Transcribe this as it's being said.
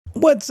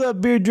What's up,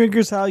 beer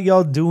drinkers? How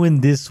y'all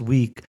doing this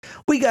week?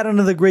 We got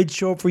another great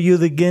show for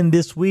you again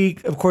this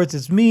week. Of course,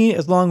 it's me,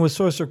 along with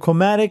Sorcerer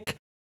Chromatic,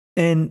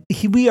 and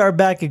we are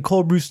back at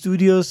Cold Brew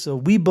Studios, so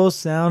we both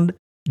sound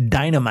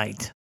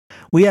dynamite.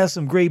 We have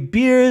some great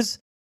beers.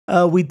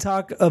 We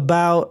talk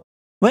about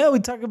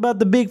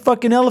the big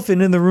fucking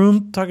elephant in the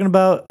room, talking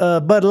about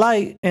Bud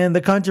Light and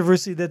the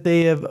controversy that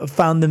they have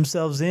found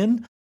themselves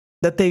in,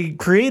 that they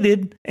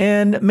created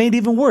and made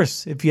even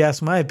worse, if you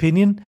ask my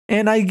opinion.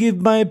 And I give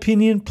my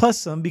opinion plus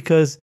some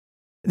because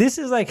this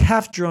is like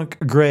half drunk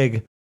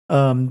Greg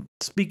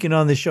speaking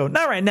on the show.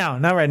 Not right now.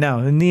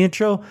 In the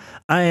intro,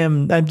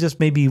 I'm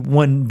just maybe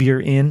one beer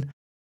in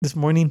this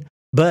morning,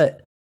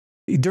 but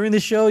during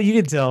the show, you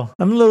can tell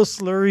I'm a little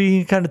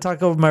slurry, kind of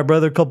talk over my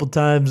brother a couple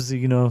times,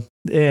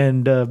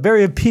 and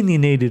very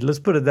opinionated. Let's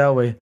put it that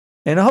way.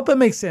 And I hope it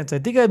makes sense. I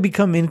think I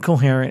become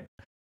incoherent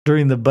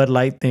during the Bud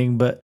Light thing,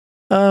 but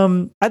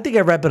I think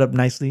I wrap it up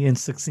nicely and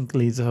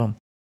succinctly. So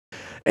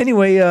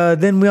anyway,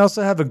 then we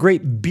also have a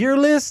great beer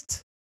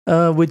list,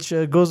 which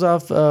goes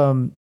off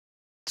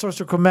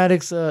Sorcerer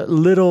Chromatic's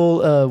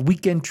little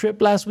weekend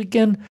trip last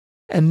weekend.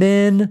 And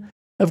then,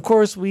 of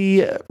course,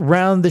 we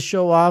round the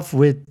show off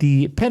with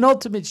the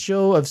penultimate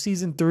show of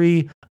season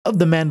 3 of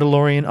The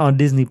Mandalorian on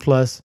Disney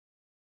Plus.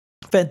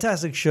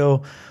 Fantastic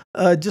show.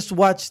 Just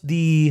watch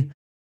the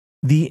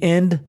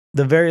end,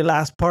 the very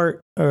last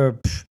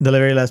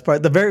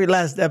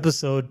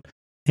episode,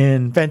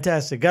 and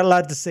fantastic. Got a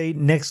lot to say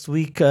next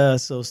week,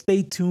 so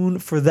stay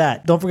tuned for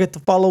that. Don't forget to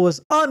follow us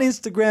on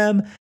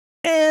Instagram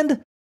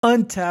and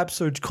Untapped,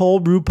 search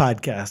Cold Brew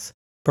Podcast.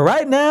 But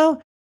right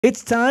now,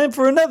 it's time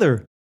for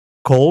another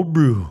Cold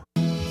Brew.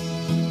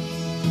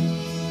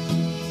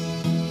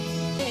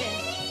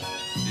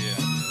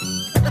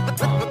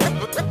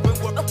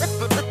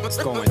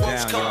 What's going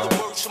down, y'all?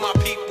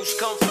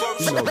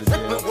 You know the deal.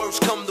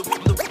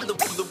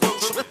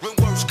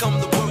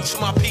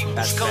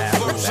 That's bad.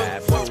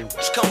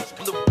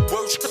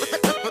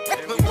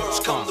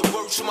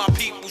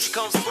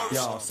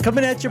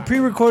 Coming at you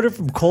pre-recorded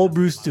from Cold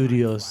Brew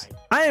Studios.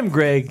 I am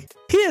Greg.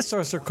 He is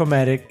Sorcerer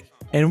Chromatic,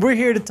 and we're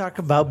here to talk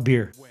about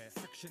beer.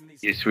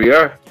 Yes, we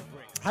are.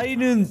 How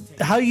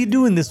you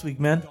doing this week,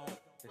 man?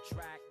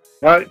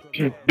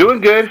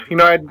 Doing good.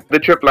 I had the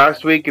trip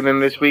last week, and then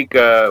this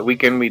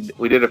weekend we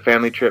did a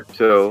family trip.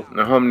 So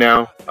I'm home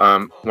now,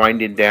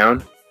 winding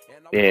down,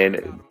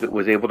 and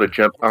was able to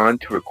jump on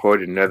to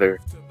record another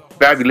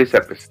fabulous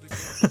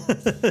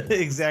episode.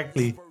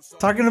 Exactly.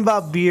 Talking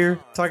about beer,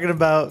 talking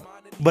about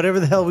whatever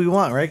the hell we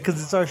want, right?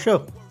 Because it's our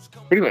show.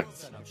 Pretty much.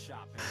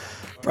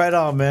 Right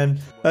on, man.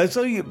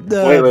 So you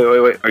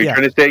wait. Are you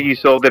trying to say you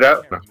sold it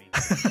out? No.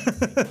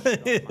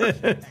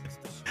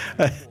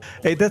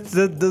 Hey,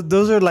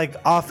 those are like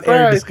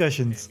off-air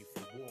discussions.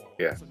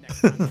 Yeah.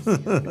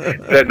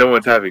 That no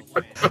one's having.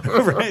 Right.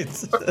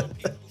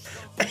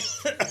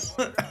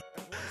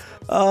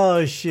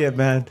 Oh shit,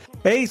 man.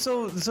 Hey,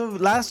 so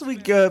last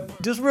week,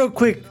 just real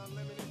quick,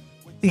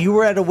 you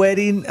were at a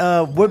wedding.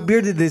 What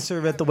beer did they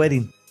serve at the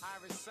wedding?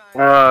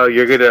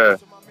 You're gonna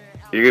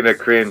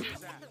cringe.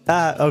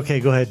 Okay,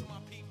 go ahead.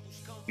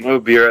 No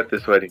beer at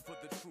this wedding.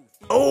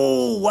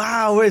 Oh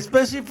wow,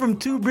 especially from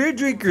two beer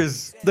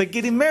drinkers like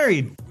getting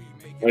married.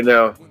 I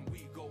know,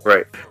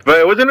 right? But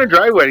it wasn't a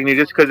dry wedding,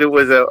 just because it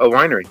was a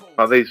winery.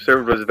 All they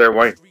served was their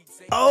wine.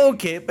 Oh,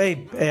 okay,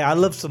 hey, I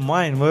love some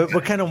wine.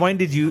 What kind of wine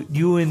did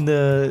you and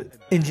the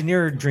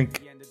engineer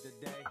drink?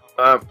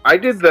 I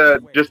did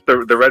just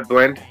the red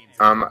blend.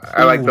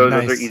 I like those.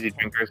 Nice. Those are easy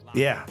drinkers.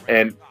 Yeah.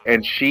 And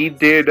she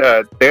did.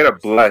 They had a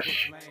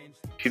blush.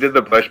 She did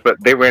the blush, but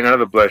they ran out of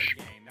the blush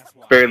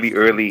fairly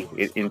early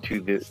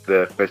into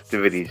the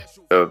festivities.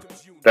 So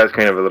that's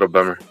kind of a little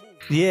bummer.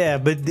 Yeah,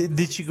 but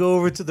did she go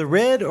over to the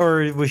red,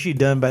 or was she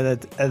done by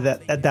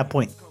at that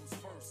point?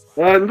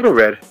 A little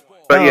red,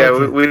 but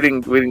okay. we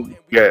didn't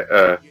get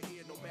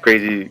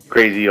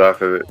crazy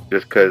off of it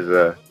just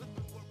because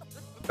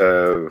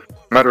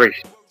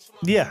moderation.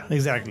 Yeah,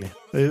 exactly.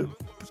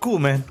 Cool,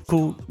 man.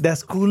 Cool.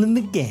 That's cool in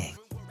the gang.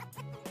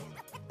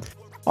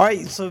 All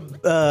right, so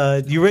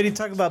you ready to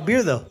talk about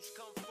beer, though?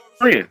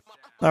 Oh, yeah.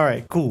 All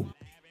right, cool.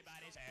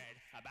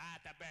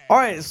 All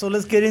right, so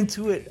let's get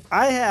into it.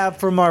 I have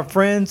from our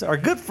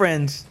good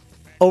friends,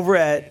 over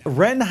at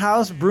Wren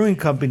House Brewing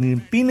Company in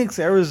Phoenix,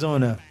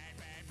 Arizona.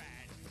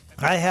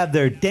 I have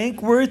their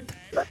Dankworth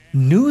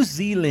New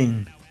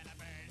Zealand.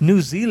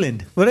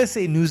 What did I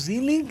say? New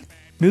Zealand?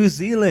 New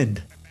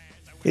Zealand.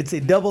 It's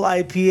a double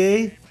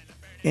IPA,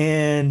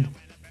 and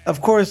of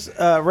course,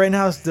 Wren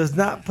House does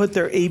not put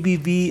their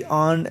ABV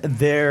on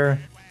their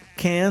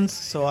cans,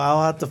 so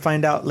I'll have to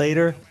find out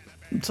later.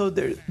 So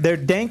their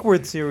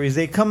Dankworth series,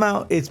 they come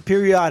out. It's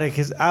periodic.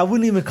 I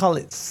wouldn't even call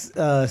it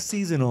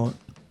seasonal.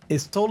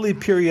 It's totally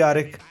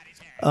periodic.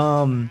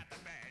 I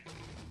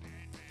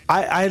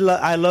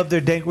love their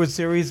Dankworth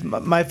series.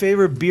 My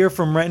favorite beer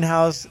from Wren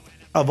House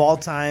of all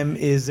time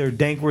is their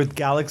Dankworth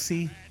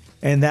Galaxy,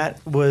 and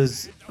that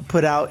was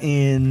put out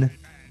in,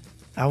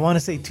 I want to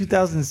say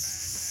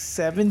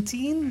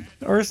 2017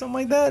 or something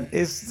like that.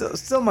 It's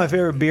still my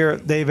favorite beer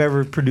they've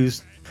ever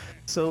produced.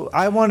 So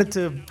I wanted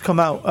to come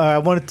out. I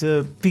wanted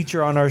to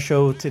feature on our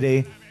show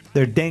today.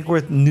 Their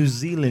Dankworth New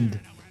Zealand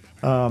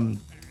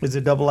is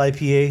a double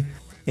IPA,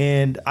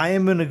 and I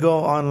am gonna go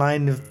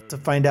online to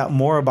find out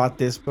more about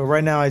this. But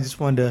right now, I just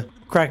wanted to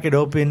crack it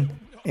open,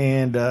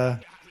 and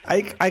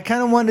I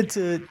kind of wanted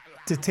to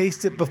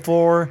taste it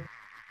before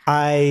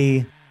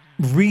I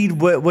read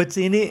what's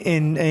in it,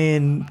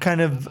 and kind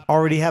of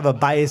already have a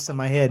bias in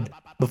my head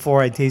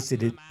before I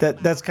tasted it.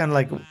 That's kind of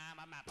like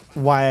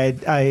why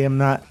I am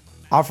not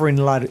offering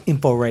a lot of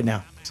info right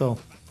now. So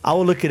I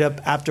will look it up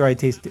after I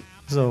taste it.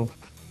 So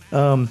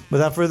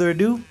without further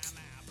ado,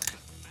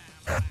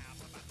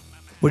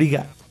 what do you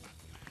got?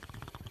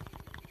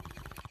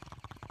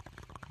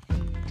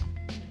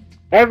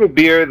 I have a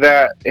beer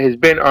that has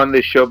been on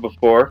this show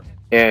before,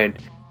 and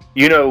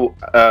we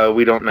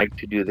don't like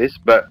to do this,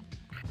 but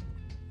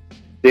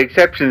the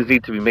exceptions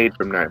need to be made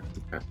from time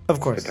Of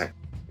to course. time.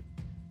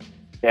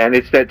 And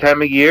it's that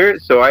time of year,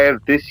 so I have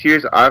this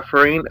year's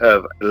offering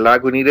of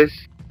Lagunitas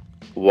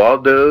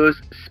Waldo's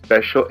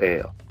Special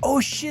Ale. Oh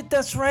shit,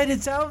 that's right,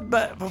 it's out.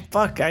 But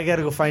fuck, I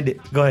gotta go find it.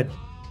 Go ahead.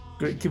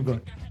 Keep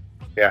going.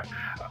 Yeah.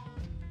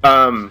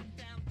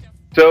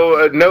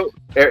 So no,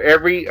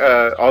 every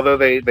although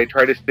they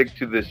try to stick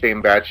to the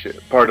same batch,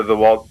 part of the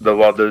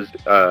Waldo's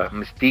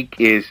mystique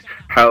is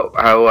how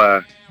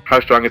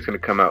strong it's going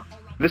to come out.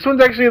 This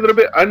one's actually a little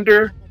bit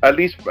under. At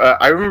least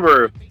I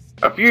remember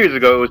a few years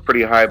ago it was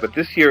pretty high, but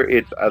this year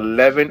it's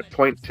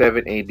 11.7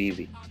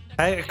 ABV.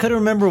 I couldn't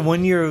remember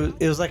one year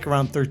it was like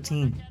around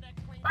 13.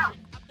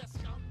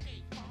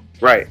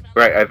 Right.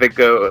 I think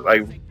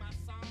like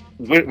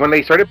when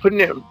they started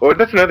putting it. Oh,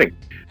 that's another thing.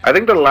 I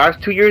think the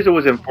last 2 years it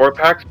was in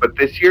 4-packs, but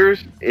this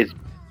year's is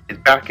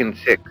back in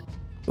 6.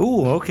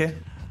 Ooh, okay.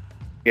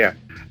 Yeah,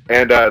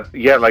 and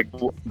like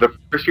the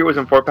first year was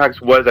in 4-packs.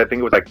 I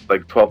think it was like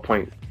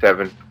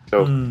 12.7.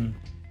 So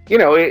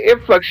it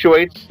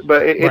fluctuates,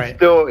 but it's Right.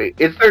 still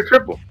it's their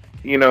triple.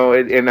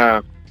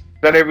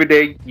 Not every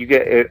day you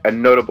get a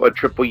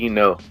triple.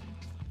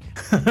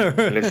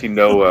 Unless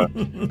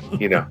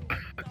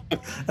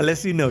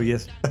Unless you know,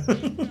 yes.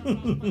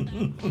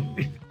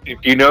 If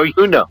you know,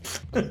 you know.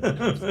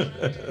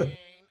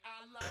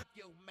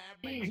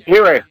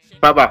 Anyway,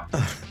 bye.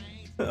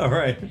 All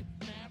right.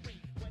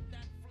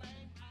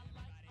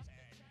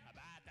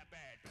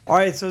 All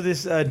right, so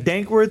this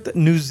Dankworth,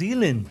 New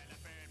Zealand.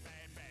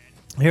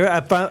 Here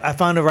I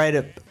found a write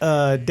up.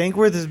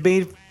 Dankworth is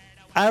made.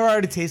 I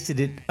already tasted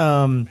it.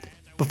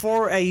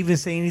 Before I even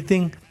say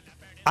anything,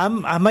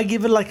 I might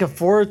give it like a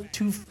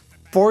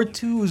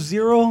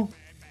 4.20.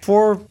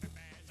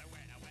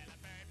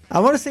 I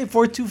want to say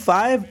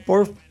 4.25,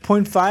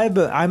 4.5,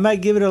 but I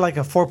might give it like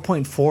a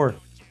 4.4.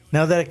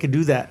 Now that I could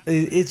do that,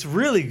 it's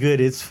really good.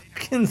 It's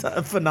fucking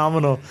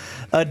phenomenal.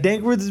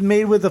 Dankworth is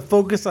made with a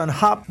focus on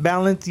hop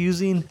balance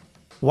using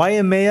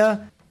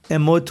Waimea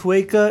and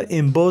Motueka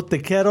in both the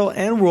kettle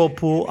and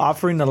whirlpool,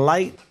 offering a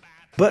light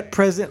but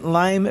present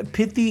lime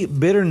pithy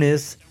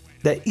bitterness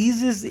that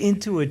eases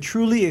into a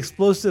truly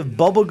explosive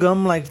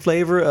bubblegum-like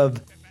flavor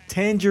of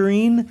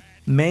tangerine,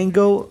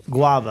 mango,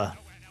 guava.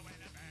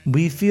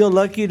 We feel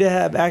lucky to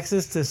have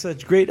access to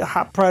such great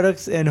hop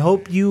products and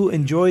hope you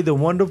enjoy the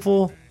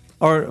wonderful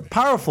or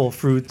powerful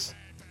fruits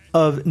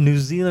of New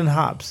Zealand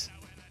hops.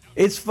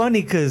 It's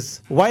funny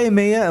because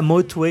Waimea and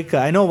Motueka,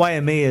 I know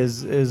Waimea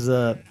is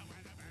a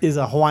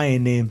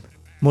Hawaiian name.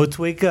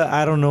 Motueka,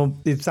 I don't know.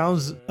 It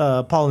sounds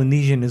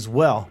Polynesian as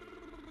well.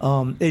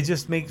 It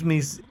just makes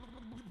me.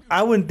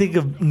 I wouldn't think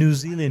of New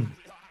Zealand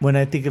when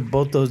I think of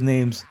both those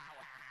names.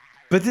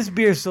 But this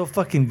beer is so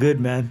fucking good,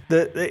 man.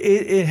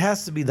 It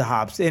has to be the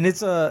hops, and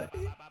it's a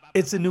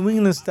New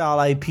England style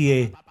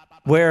IPA.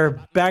 Where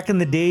back in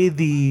the day,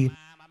 the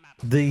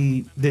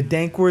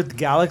Dankworth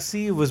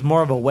Galaxy was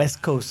more of a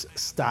West Coast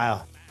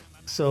style.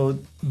 So,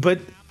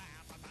 but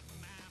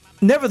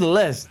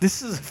nevertheless,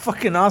 this is a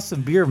fucking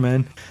awesome beer,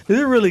 man. This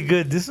is really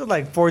good. This is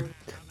like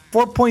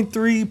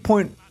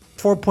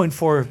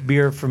 4.4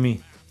 beer for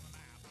me.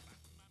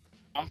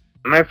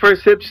 My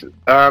first sips,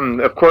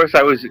 of course,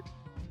 I was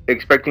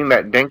expecting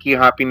that danky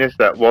hoppiness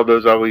that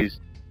Waldo's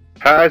always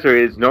has or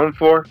is known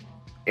for,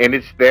 and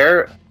it's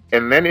there.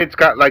 And then it's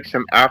got like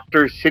some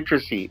after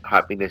citrusy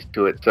hoppiness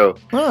to it. So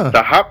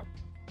the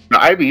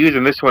IBUs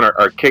in this one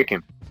are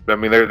kicking. I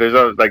mean,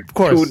 there's like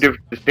two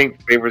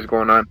distinct flavors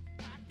going on.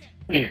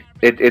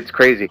 It's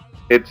crazy.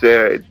 It's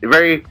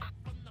very.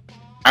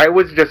 I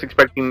was just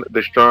expecting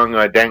the strong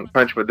dank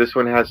punch, but this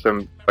one has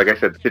some, like I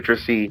said,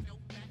 citrusy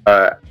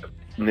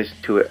ness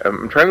to it.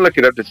 I'm trying to look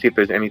it up to see if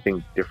there's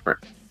anything different.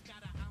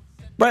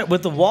 Right,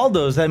 with the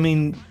Waldos, I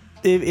mean,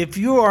 if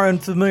you are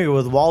unfamiliar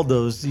with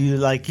Waldos, you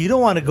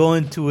don't want to go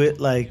into it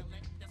like.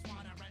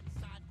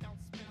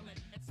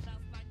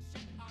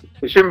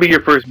 It shouldn't be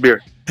your first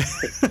beer.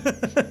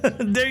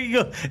 There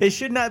you go. It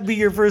should not be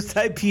your first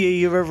IPA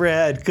you've ever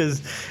had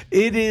because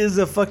it is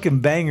a fucking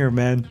banger,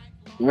 man.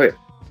 Wait.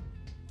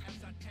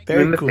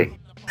 Very cool.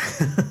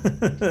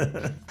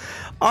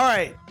 All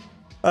right.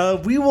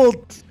 We will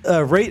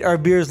rate our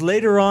beers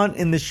later on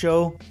in the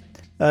show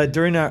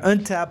during our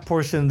Untapped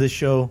portion of the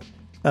show.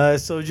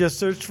 So just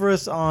search for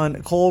us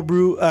on Cold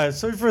Brew.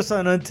 Search for us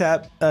on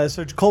Untappd.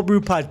 Search Cold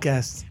Brew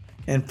Podcast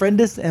and friend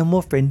us, and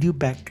we'll friend you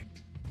back.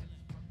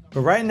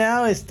 But right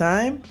now it's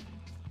time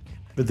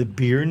for the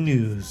beer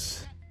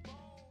news.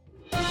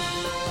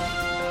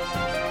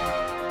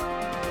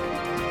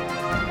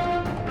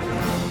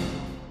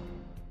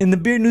 In the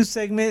beer news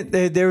segment,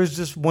 there was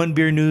just one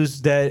beer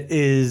news that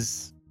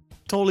is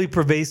totally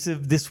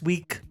pervasive this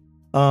week.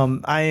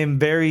 I am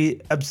very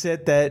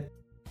upset that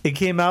it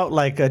came out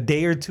like a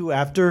day or two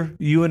after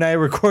you and I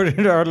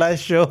recorded our last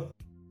show.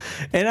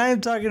 And I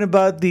am talking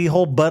about the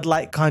whole Bud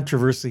Light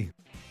controversy.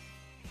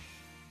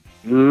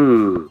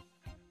 Ooh.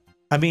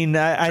 I mean,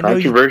 I know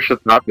controversial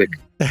topic.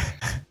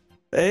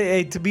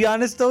 Hey, to be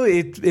honest though,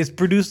 it's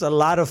produced a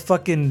lot of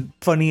fucking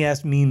funny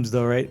ass memes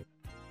though, right?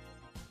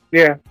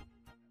 Yeah.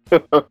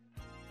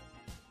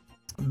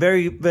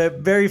 Very,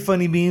 very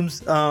funny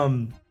memes.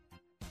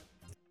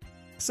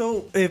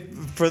 So, if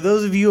for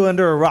those of you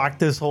under a rock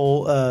this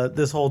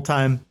whole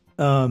time,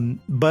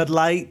 Bud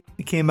Light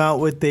came out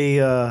with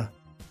a.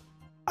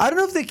 I don't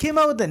know if they came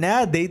out with an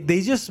ad.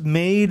 They just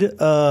made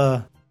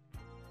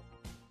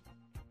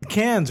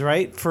cans,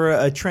 right, for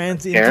a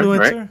trans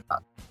influencer.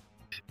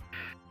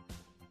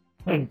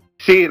 Right?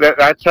 See,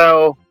 that's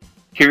how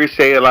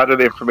hearsay a lot of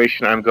the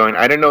information I'm going.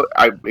 I don't know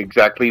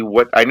exactly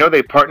what. I know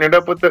they partnered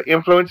up with the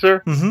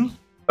influencer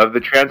of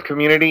the trans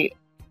community,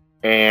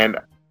 and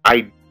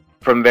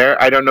from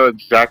there I don't know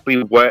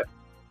exactly what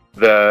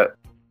the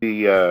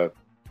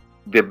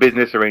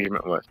business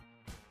arrangement was.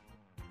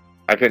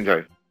 I couldn't tell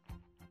you.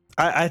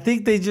 I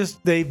think they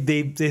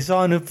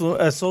saw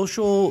a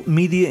social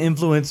media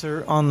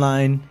influencer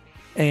online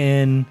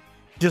and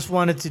just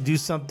wanted to do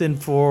something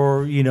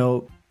for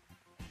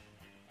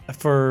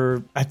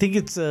I think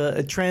it's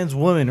a trans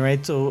woman,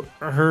 right? So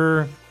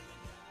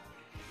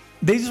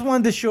they just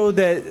wanted to show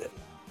that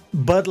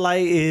Bud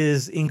Light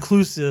is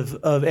inclusive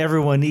of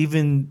everyone,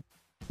 even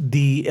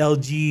the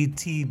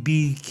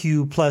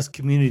LGBTQ plus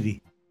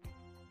community.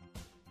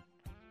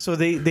 So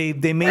they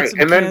made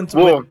some cans.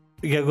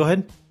 Yeah, go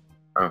ahead.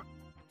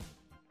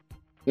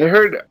 I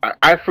heard,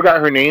 I forgot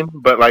her name,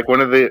 but like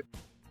one of the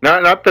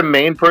not the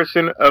main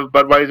person of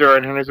Budweiser or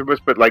Anheuser-Busch,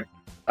 but like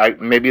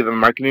maybe the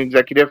marketing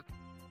executive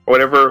or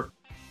whatever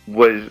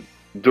was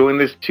doing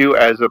this too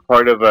as a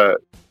part of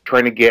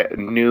trying to get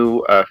a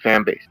new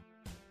fan base.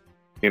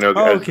 As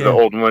the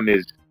old one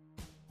is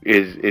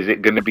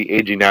it going to be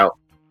aging out?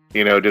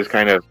 Just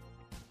kind of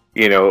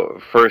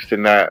first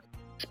in that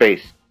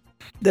space.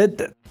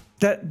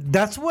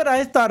 That's what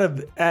I thought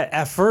of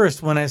at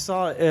first when I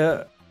saw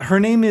her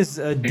name is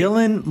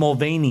Dylan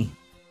Mulvaney,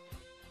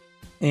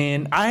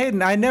 and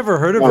I never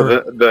heard of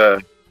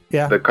her.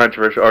 The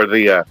controversial or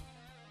the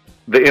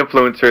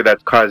influencer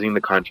that's causing the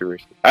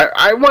controversy.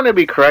 I want to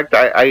be correct.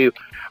 I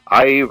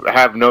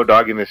have no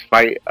dog in this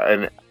fight,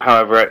 and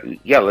however,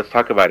 let's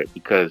talk about it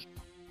because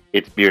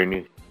it's beer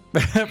news.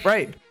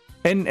 Right,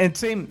 and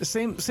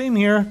same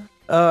here.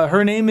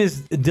 Her name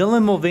is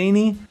Dylan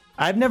Mulvaney.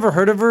 I've never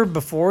heard of her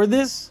before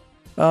this,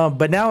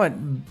 but now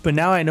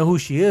I know who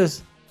she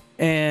is.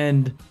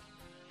 And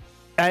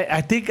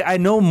I think I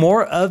know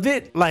more of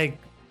it. Like,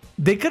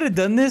 they could have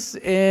done this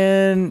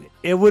and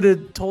it would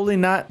have totally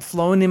not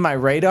flown in my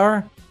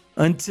radar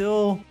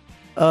until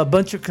a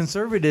bunch of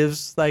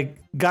conservatives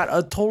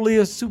got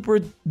totally super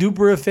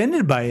duper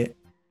offended by it.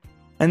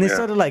 And they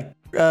started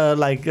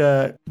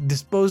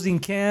disposing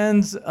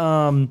cans,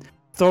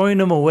 throwing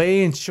them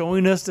away and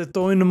showing us they're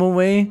throwing them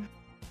away.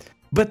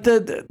 But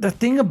the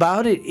thing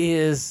about it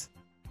is,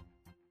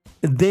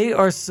 they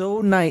are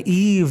so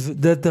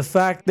naive that the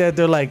fact that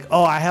they're like,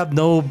 oh, I have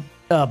no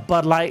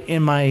Bud Light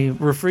in my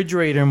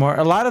refrigerator anymore.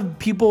 A lot of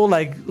people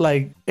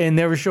and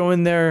they were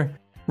showing their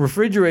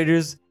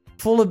refrigerators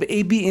full of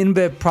AB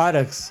InBev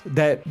products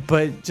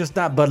but just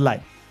not Bud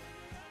Light.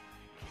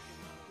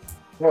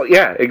 Well,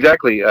 yeah,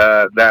 exactly.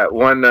 That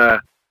one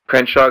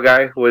Crenshaw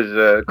guy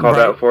was called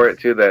out for it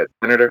too. That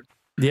senator.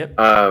 Yep.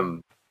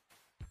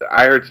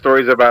 I heard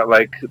stories about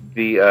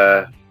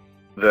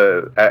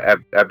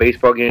at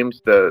baseball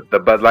games,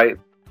 the Bud Light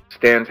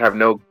stands have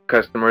no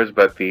customers,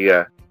 but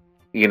the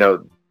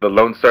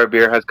Lone Star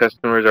beer has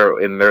customers,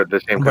 or in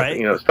the same, right.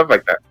 Stuff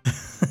like that.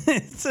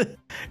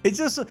 It's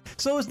just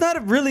so it's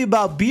not really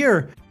about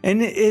beer,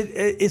 and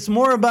it's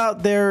more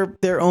about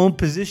their own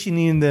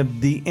positioning in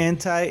the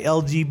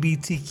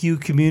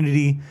anti-LGBTQ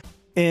community,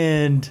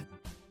 and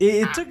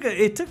it took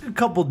a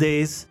couple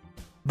days,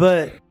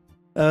 but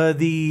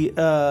the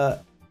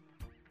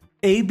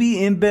AB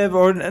InBev,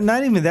 or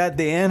not even that,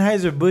 the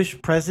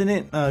Anheuser-Busch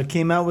president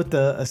came out with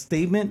a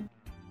statement.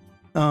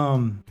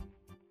 I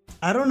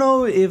don't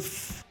know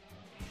if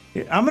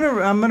I'm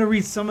gonna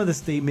read some of the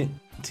statement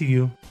to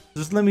you.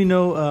 Just let me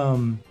know.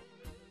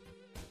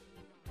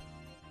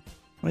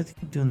 Why do I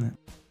keep doing that?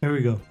 There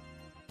we go.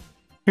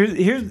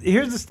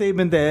 Here's the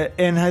statement that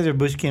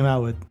Anheuser-Busch came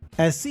out with.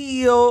 As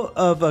CEO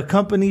of a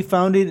company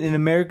founded in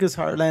America's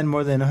heartland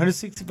more than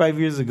 165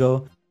 years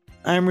ago,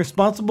 I am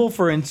responsible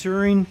for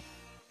ensuring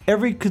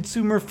every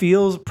consumer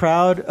feels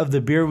proud of the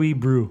beer we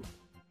brew.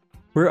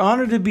 We're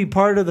honored to be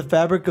part of the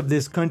fabric of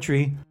this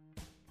country.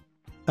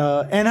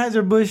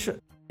 Anheuser-Busch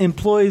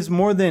employs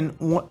more than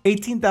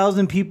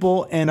 18,000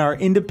 people, and our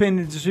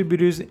independent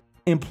distributors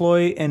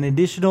employ an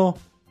additional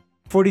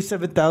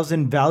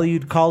 47,000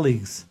 valued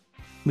colleagues.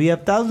 We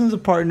have thousands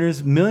of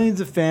partners,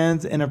 millions of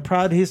fans, and a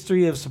proud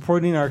history of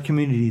supporting our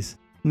communities,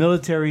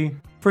 military,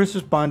 first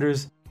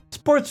responders,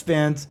 sports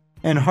fans,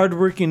 and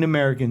hardworking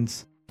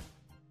Americans.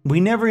 We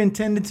never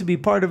intended to be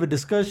part of a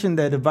discussion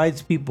that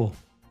divides people.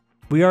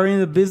 We are in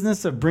the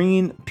business of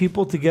bringing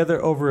people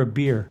together over a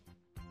beer.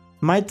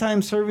 My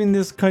time serving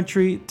this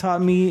country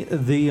taught me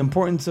the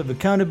importance of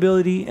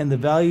accountability and the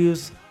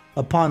values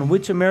upon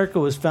which America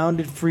was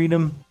founded.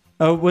 Freedom,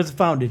 hard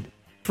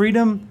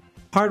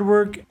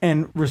work,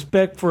 and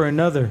respect for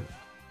another.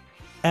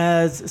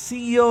 As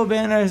CEO of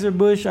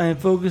Anheuser-Busch, I am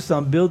focused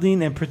on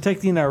building and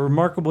protecting our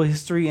remarkable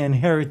history and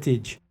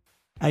heritage.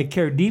 I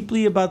care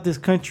deeply about this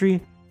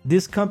country,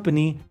 this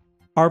company,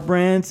 our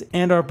brands,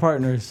 and our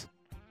partners.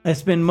 I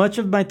spend much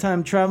of my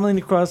time traveling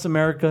across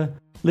America,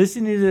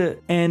 listening to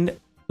and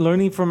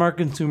learning from our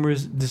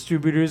consumers,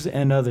 distributors,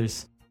 and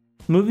others.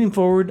 Moving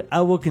forward,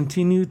 I will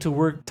continue to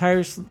work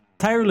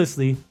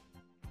tirelessly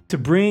to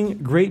bring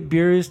great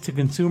beers to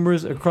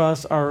consumers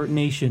across our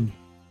nation.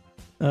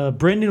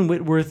 Brendan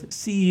Whitworth,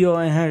 CEO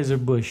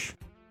Anheuser-Busch.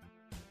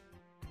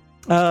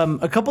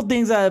 A couple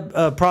things I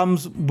have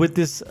problems with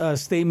this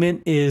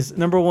statement is,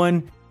 number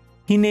one,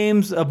 he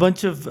names a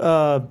bunch of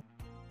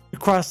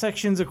cross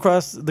sections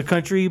across the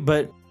country,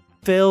 but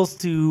fails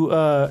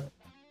to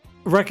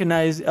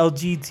recognize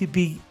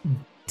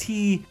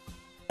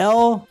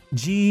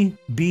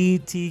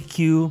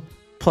LGBTQ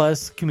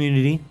plus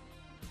community,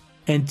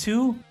 and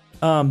two,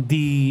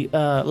 the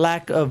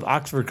lack of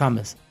Oxford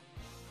commas.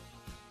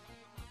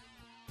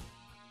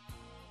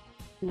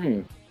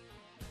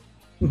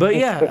 But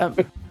yeah,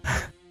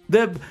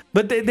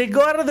 they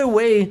go out of their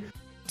way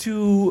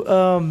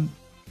to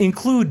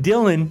include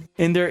Dylan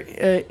in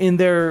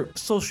their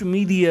social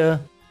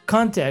media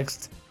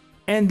context,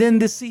 and then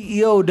the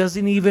CEO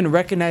doesn't even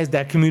recognize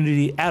that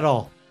community at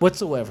all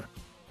whatsoever.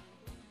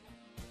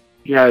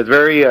 Yeah, it's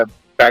very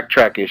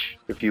backtrackish,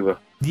 if you will.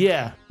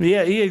 Yeah,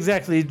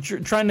 exactly.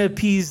 Trying to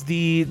appease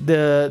the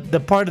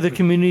part of the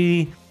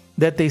community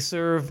that they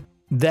serve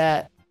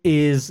that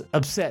is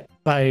upset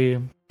by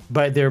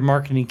their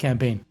marketing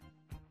campaign.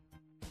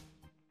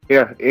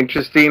 Yeah,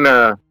 interesting.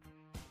 What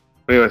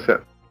do you want to say?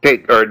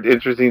 Take or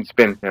interesting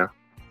spin. Yeah.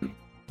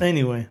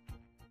 Anyway,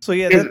 so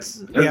yeah,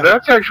 that's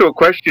actual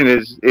question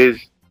is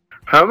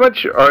how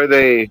much are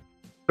they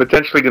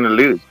potentially going to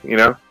lose? You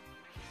know,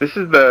 this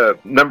is the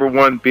number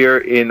one beer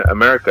in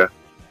America.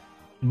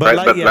 Bud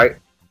Light.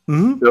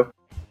 Mm-hmm.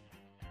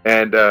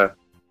 And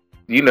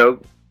you know,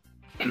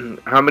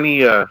 how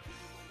many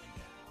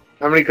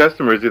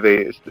customers do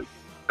they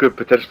could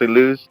potentially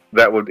lose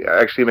that would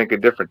actually make a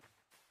difference?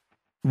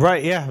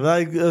 Right. Yeah.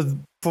 Like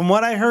from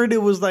what I heard,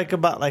 it was like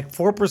about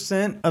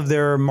 4% of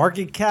their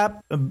market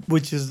cap,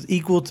 which is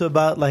equal to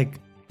about I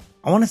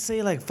want to say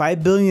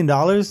 $5 billion.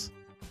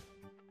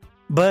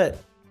 But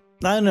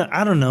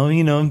I don't know.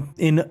 You know,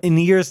 in a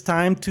year's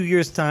time, 2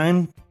 years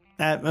time,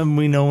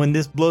 we know when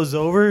this blows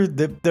over,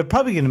 they're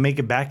probably going to make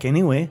it back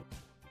anyway.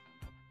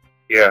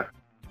 Yeah.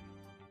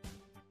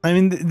 I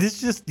mean, this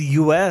is just the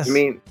U.S. I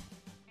mean,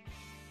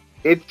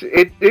 it's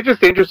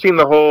just interesting,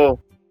 the whole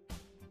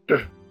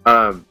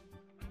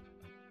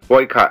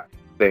boycott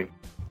thing,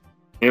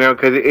 you know,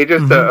 because it's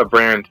just a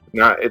brand.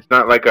 It's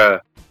not like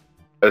a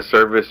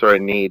service or a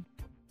need.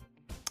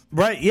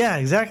 Right? Yeah.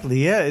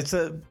 Exactly. Yeah.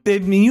 I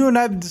mean, you and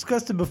I've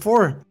discussed it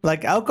before.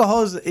 Like,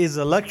 alcohol is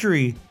a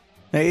luxury.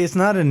 It's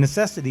not a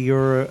necessity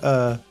or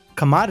a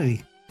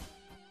commodity.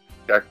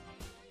 Okay.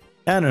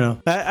 I don't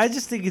know. I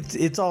just think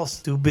it's all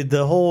stupid.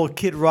 The whole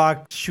Kid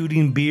Rock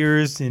shooting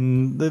beers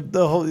and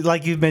the whole,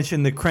 like you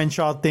mentioned, the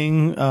Crenshaw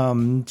thing,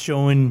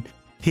 showing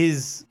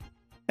his,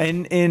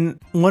 and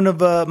one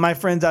of my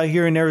friends out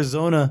here in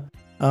Arizona,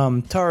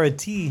 Tara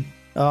T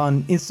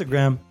on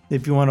Instagram,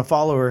 if you want to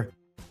follow her,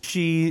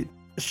 she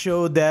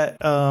showed that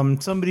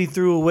somebody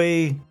threw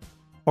away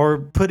or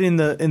put in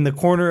the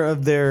corner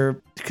of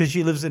their, because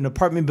she lives in an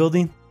apartment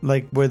building,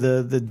 like where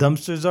the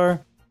dumpsters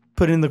are,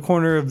 put in the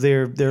corner of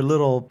their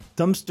little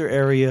dumpster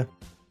area,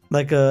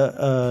 like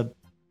a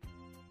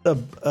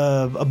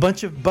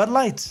bunch of Bud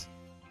Lights.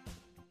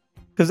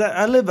 Because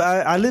I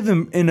live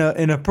in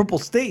a purple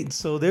state,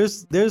 so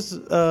there's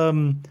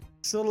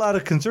still a lot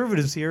of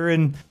conservatives here,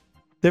 and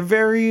they're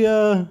very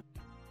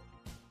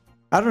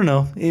I don't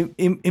know,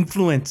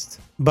 influenced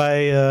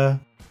by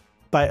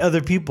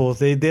other people.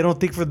 They don't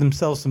think for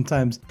themselves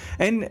sometimes.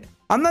 And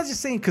I'm not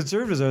just saying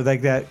conservatives are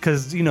like that,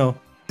 because, you know,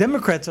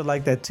 Democrats are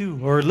like that too,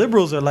 or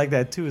liberals are like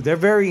that too. They're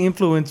very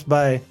influenced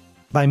by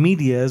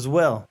media as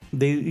well.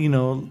 They, you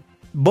know,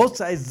 both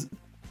sides.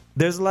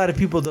 There's a lot of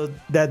people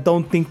that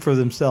don't think for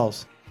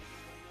themselves.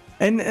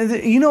 And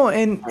you know,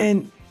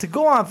 and to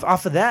go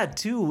off of that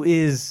too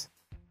is,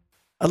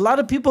 a lot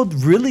of people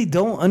really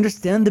don't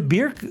understand the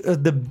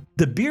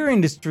beer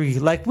industry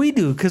like we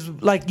do, because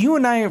like you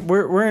and I,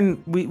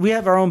 we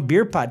have our own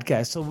beer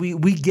podcast, so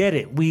we get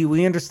it.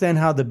 We understand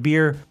how the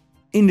beer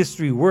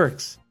industry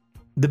works.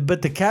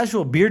 But the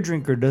casual beer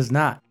drinker does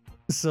not.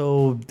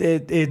 So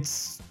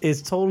it's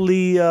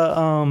totally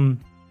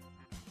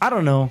I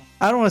don't know.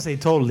 I don't want to say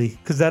totally,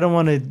 because I don't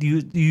want to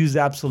use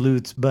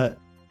absolutes, but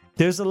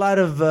there's a lot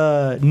of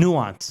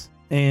nuance,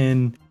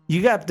 and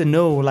you have to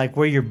know like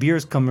where your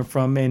beer's coming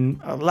from, and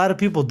a lot of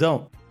people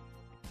don't.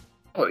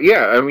 Oh,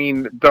 yeah, I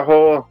mean the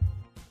whole.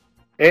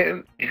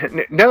 And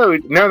now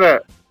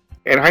that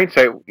in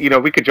hindsight,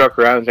 we could joke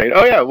around and say,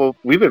 "Oh yeah, well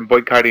we've been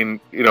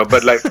boycotting,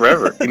 Bud Light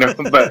forever,"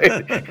 but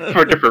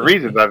for different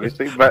reasons,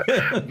 obviously. But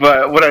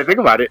when I think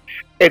about it,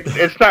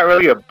 it's not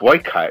really a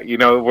boycott.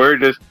 We're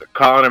just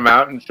calling them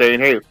out and saying,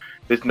 "Hey,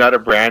 this is not a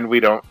brand we're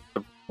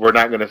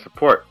not going to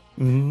support."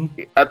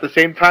 Mm-hmm. At the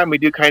same time, we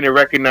do kind of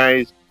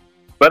recognize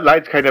Bud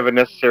Light's kind of a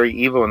necessary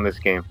evil in this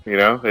game.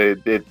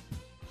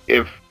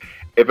 If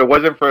it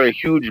wasn't for a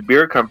huge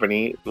beer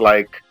company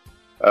like.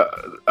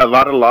 A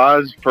lot of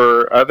laws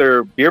for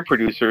other beer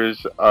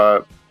producers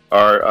are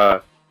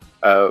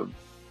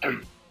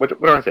what do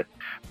I say?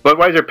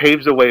 Budweiser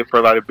paves the way for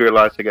a lot of beer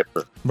laws to get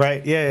through.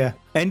 Right. Yeah.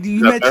 And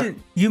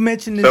you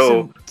mentioned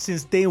this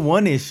since day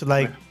one ish.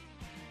 Like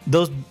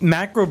those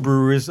macro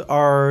brewers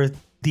are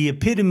the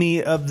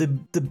epitome of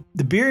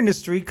the beer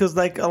industry, because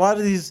like a lot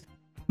of these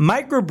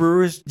micro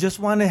brewers just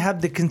want to have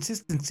the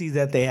consistency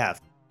that they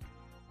have.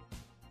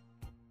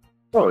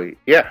 Oh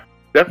yeah,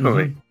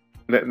 definitely. Mm-hmm.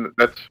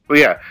 That's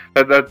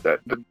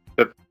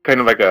kind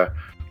of like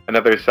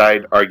another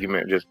side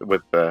argument, just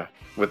with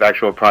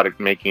actual product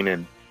making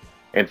and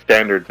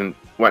standards and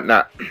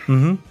whatnot.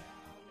 Mm-hmm.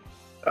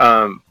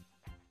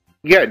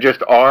 Yeah,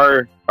 just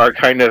our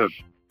kind of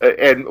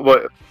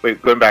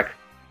going back,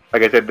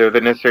 like I said, they're the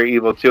necessary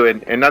evil too,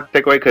 and not to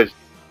take away, because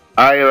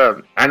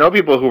I know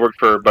people who work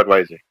for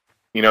Budweiser,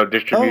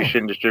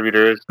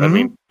 distributors. Mm-hmm. I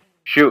mean,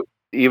 shoot,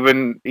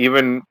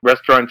 even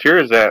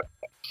restaurateurs that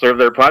serve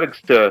their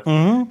products to.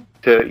 Mm-hmm.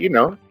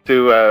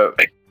 To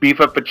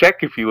beef up a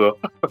check, if you will,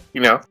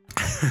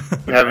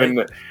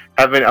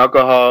 having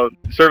alcohol,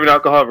 serving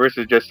alcohol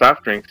versus just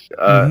soft drinks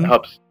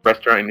helps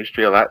restaurant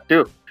industry a lot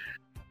too.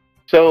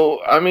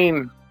 So, I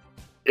mean,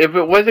 if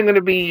it wasn't going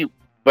to be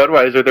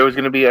Budweiser, there was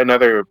going to be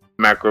another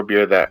macro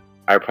beer that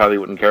I probably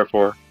wouldn't care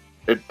for.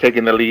 It's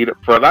taking the lead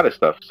for a lot of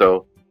stuff.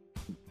 So,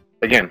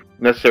 again,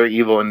 necessary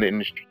evil in the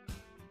industry.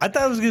 I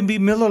thought it was going to be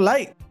Miller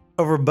Lite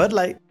over Bud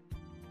Light.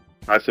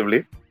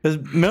 Possibly. Because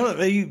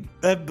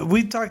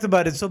we talked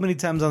about it so many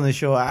times on the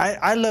show.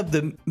 I love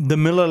the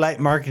Miller Lite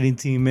marketing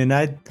team, and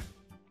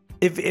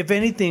if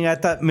anything, I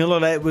thought Miller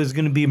Lite was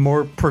going to be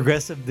more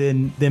progressive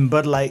than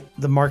Bud Light,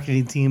 the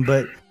marketing team.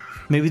 But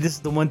maybe this is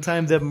the one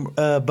time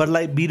that Bud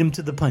Light beat him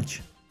to the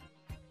punch.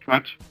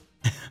 Punch.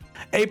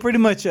 Hey, pretty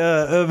much.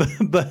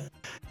 But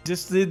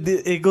just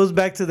it goes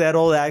back to that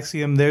old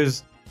axiom.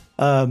 There's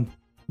no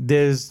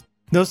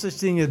such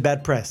thing as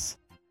bad press.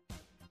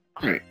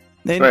 Right.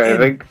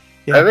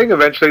 I think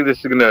eventually this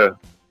is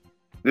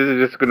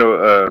just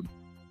gonna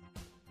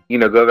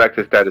go back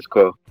to status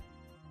quo.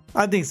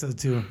 I think so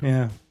too.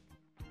 Yeah,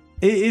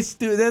 it's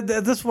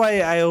that's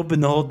why I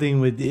opened the whole thing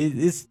with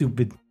it's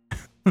stupid.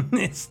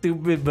 It's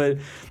stupid, but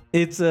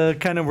it's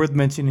kind of worth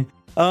mentioning.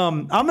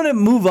 I'm gonna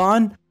move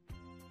on.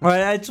 All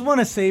right, I just want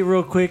to say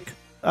real quick.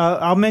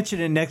 I'll mention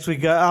it next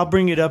week. I'll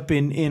bring it up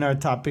in our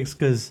topics,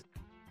 because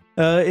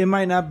it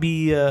might not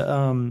be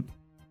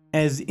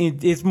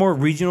it's more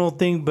regional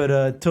thing,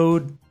 but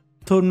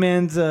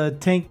Toadman's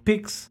Tank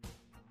Picks.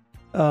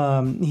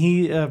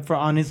 He for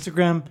on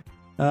Instagram.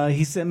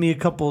 He sent me a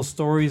couple of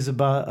stories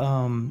about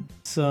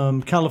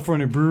some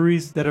California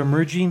breweries that are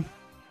merging,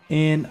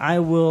 and I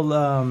will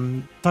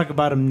talk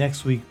about them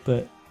next week.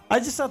 But I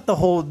just thought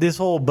this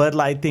whole Bud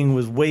Light thing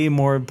was way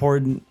more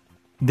important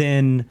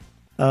than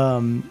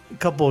a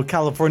couple of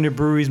California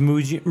breweries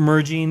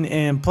merging,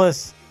 and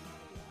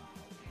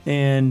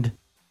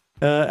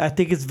I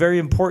think it's very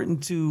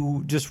important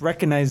to just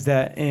recognize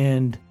that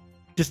and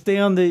just stay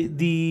on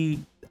the.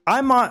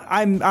 I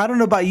don't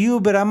know about you,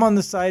 but I'm on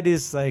the side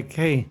is like,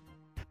 hey,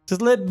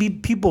 just let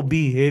people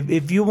be.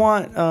 If you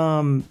want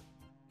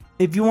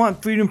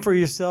freedom for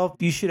yourself,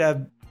 you should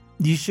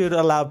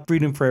allow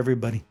freedom for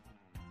everybody.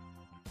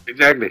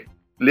 Exactly.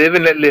 Live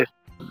and let live.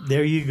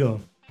 There you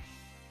go.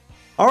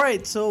 All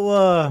right,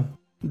 so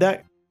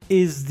that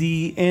is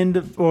the end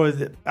of,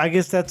 I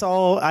guess that's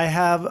all I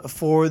have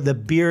for the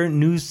beer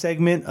news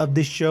segment of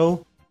this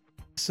show.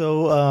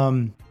 So,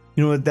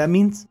 you know what that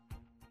means?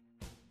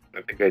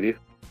 I think I do.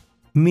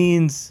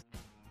 Means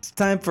it's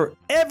time for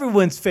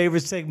everyone's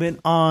favorite segment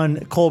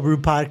on Cold Brew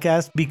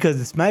Podcast, because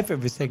it's my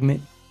favorite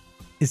segment.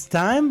 It's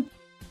time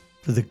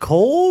for the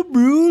Cold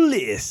Brew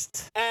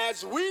List.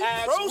 As we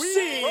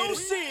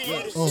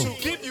proceed to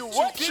give you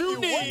what you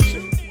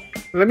need.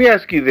 Let me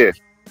ask you this.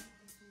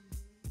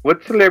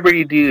 What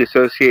celebrity do you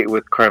associate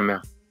with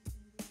Carmel?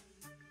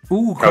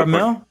 Ooh,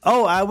 Carmel?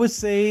 Oh, I would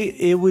say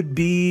it would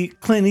be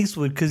Clint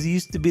Eastwood, because he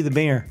used to be the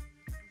mayor.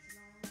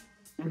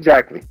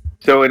 Exactly.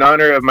 So, in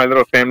honor of my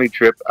little family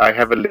trip, I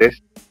have a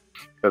list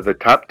of the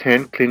top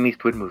 10 Clint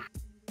Eastwood movies.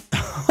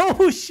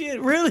 Oh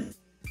shit! Really?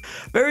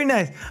 Very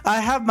nice. I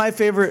have my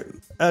favorite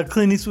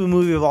Clint Eastwood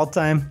movie of all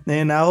time,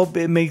 and I hope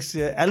it makes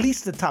at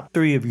least the top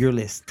 3 of your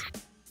list.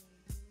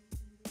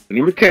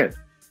 Number 10.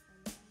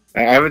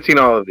 I haven't seen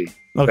all of these,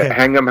 but Okay.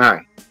 Hang 'em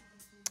High.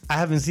 I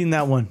haven't seen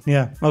that one.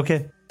 Yeah.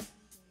 Okay.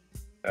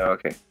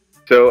 Okay.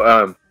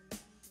 So,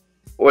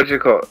 what you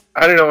call?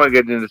 I don't want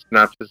to get into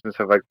synopsis and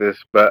stuff like this,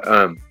 but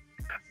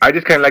I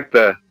just kind of like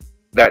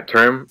that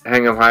term,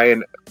 hang 'em high,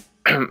 and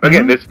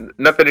again, there's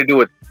nothing to do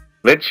with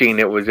lynching.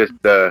 It was just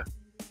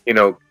you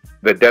know,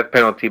 the death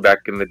penalty back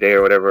in the day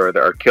or whatever,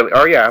 or killing.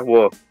 Oh yeah,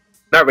 well,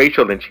 not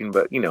racial lynching,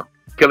 but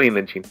killing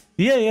lynching.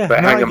 Yeah.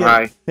 But No, hang I 'em get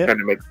high it. Yep.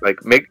 kind of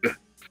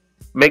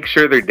make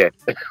sure they're dead.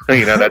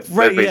 That's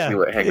Right. basically Yeah.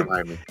 what hang 'em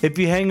high means. If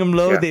you hang them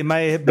low, Yeah. they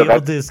might So be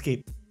able to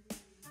escape.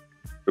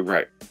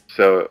 Right.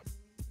 So,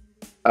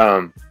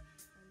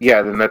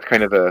 yeah, then that's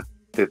kind of the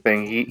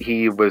thing.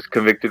 He was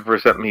convicted for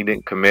something he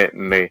didn't commit,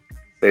 and they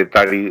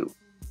thought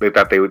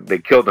they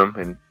killed him,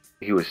 and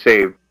he was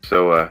saved.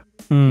 So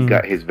he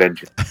got his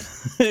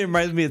vengeance. It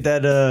reminds me of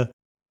that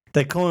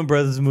Coen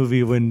Brothers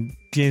movie when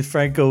James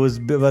Franco was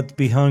about to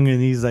be hung,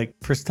 and he's like,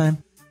 first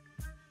time.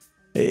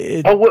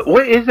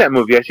 What is that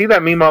movie? I see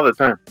that meme all the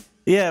time.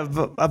 Yeah,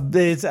 but I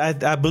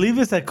believe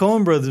it's that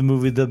Coen Brothers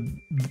movie,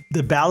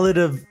 the Ballad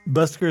of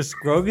Buster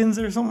Scroggins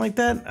or something like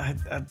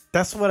that.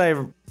 That's what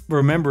I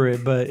remember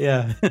it, but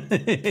yeah,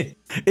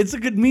 it's a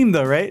good meme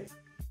though, right?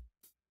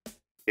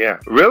 Yeah,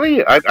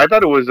 really? I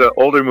thought it was an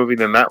older movie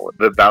than that one,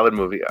 the Ballad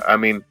movie. I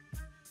mean,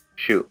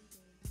 shoot.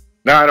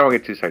 No, I don't want to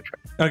get too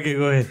sidetracked. Okay,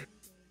 go ahead.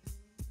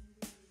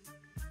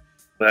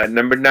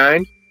 Number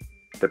 9,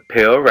 The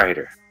Pale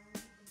Rider.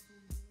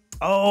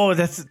 Oh,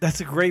 that's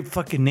a great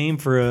fucking name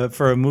for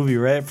a movie,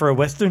 right? For a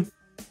western.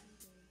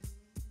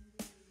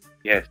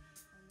 Yes,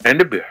 and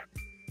a beer.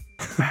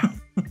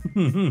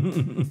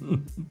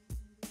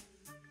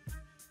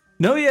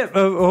 No, yeah.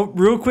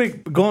 Real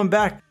quick, going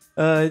back,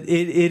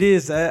 it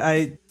is.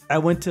 I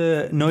went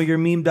to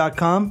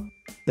knowyourmeme.com.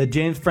 The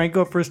James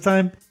Franco first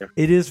time. Yeah.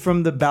 It is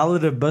from the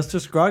Ballad of Buster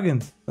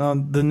Scroggins,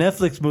 the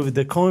Netflix movie,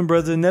 the Coen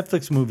Brothers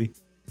Netflix movie,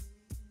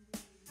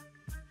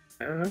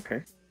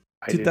 Okay.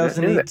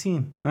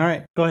 2018. All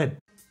right, go ahead.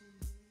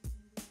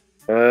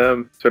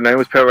 So 9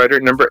 was Pale Rider.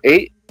 Number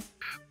 8,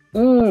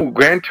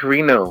 Gran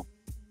Torino.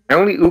 I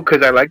only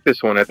because I like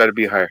this one. I thought it'd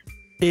be higher.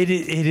 It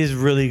is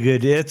really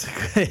good. It's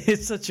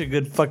such a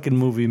good fucking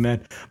movie,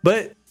 man.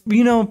 But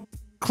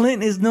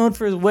Clint is known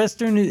for his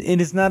western,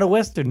 and it's not a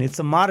western. It's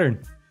a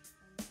modern.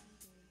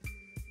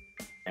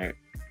 Alright.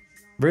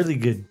 Really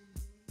good.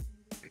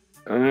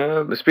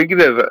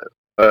 Speaking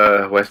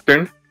of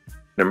Western,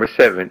 number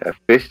 7, A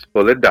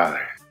Fistful of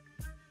Dollars.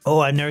 Oh,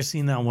 I've never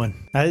seen that one.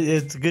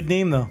 It's a good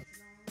name though.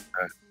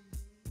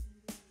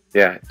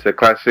 Yeah, it's a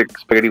classic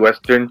spaghetti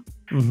western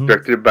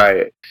directed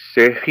by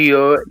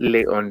Sergio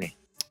Leone.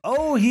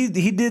 Oh, he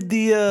did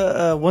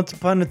the Once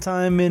Upon a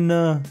Time in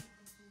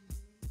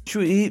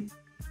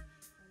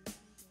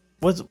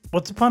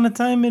Once Upon a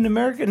Time in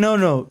America?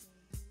 No.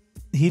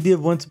 He did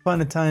Once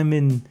Upon a Time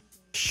in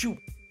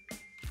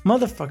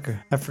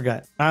motherfucker. I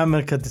forgot. I'm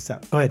gonna cut this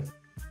out. Go ahead.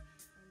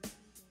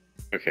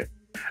 Okay.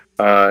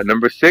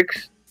 Number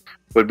 6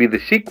 would be the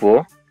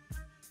sequel,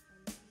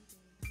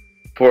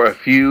 For a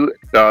Few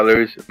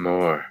Dollars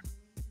More.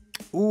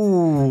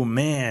 Ooh,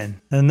 man.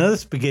 Another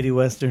spaghetti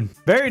western.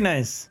 Very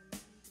nice.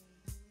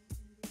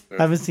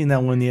 I haven't seen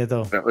that one yet,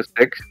 though. That was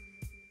 6.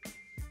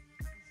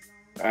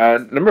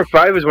 Number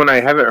 5 is one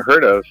I haven't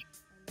heard of,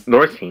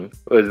 nor seen,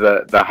 was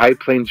the High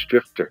Plains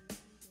Drifter.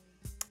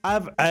 I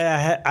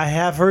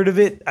have heard of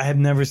it. I have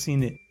never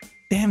seen it.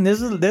 Damn,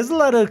 there's a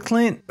lot of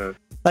Clint.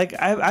 Like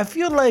I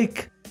feel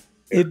like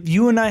if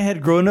you and I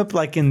had grown up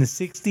like in the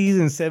 60s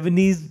and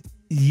 70s,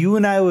 you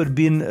and I would have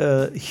been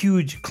a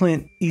huge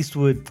Clint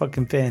Eastwood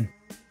fucking fan.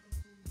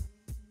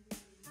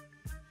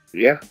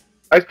 Yeah,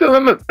 I still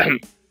am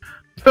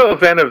still a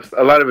fan of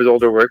a lot of his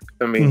older work.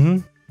 I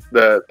mean,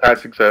 the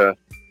classics are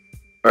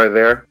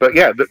there, but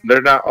yeah,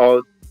 they're not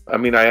all. I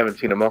mean, I haven't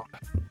seen them all,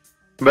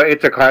 but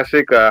it's a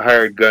classic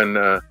hired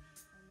gun,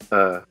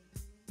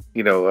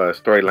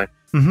 storyline.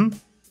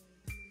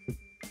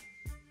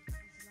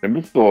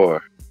 Number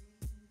 4,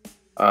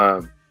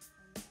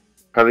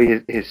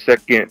 probably his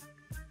second,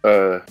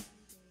 the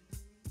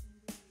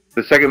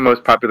second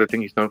most popular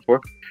thing he's known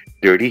for,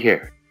 Dirty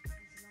Harry.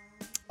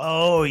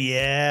 Oh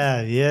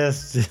yeah,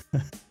 yes.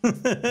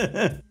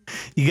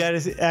 You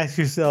gotta ask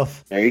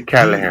yourself, Harry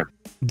Callahan.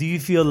 Do you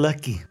feel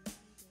lucky?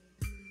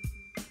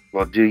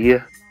 Well, do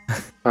you?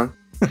 Huh?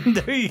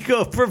 There you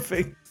go,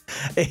 perfect.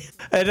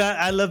 And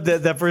I love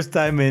that first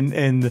time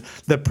and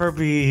the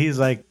perpy, he's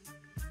like,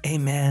 "Hey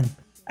man,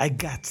 I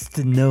got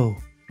to know."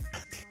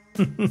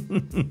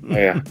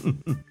 Yeah.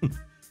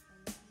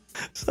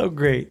 So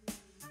great.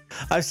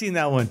 I've seen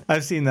that one.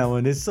 It's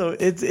a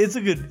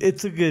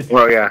good.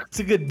 Well, yeah. It's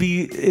a good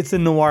it's a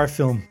noir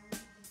film.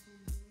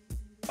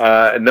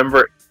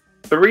 Number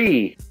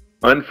 3,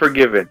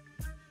 Unforgiven.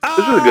 This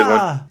is a good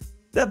one.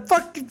 That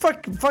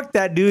fuck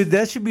that dude.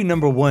 That should be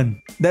number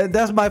one.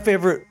 That's my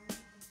favorite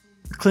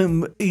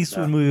Clint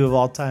Eastwood movie of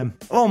all time.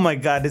 Oh my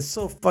god, it's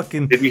so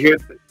fucking. Did you hear?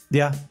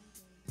 Yeah.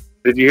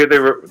 Did you hear the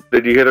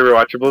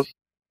rewatchables?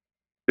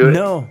 Do it?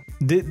 No.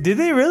 Did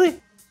they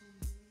really?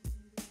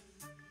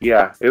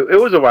 Yeah, it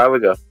was a while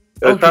ago.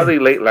 It was Okay. probably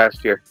late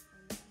last year.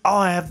 Oh,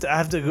 I have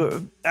to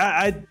go.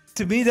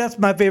 To me, that's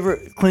my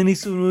favorite Clint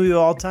Eastwood movie of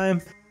all time.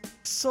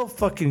 So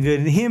fucking good.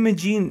 And him and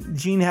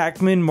Gene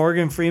Hackman,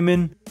 Morgan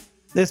Freeman.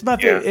 That's my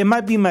favorite. It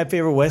might be my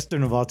favorite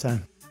Western of all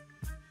time.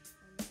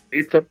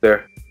 It's up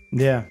there.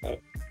 Yeah.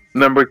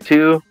 Number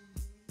 2.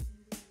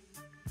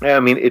 Yeah, I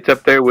mean it's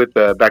up there with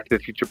Back to the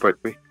Future Part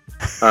 3.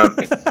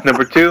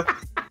 Number 2,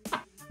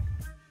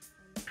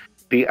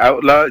 The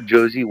Outlaw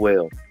Josie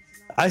Whale.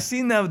 I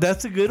seen that.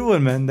 That's a good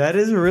one, man. That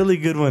is a really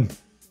good one.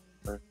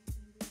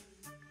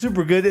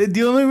 Super good.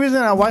 The only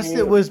reason I watched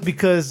it was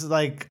because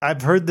like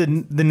I've heard the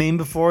name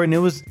before, and it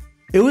was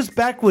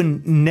back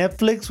when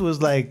Netflix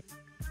was like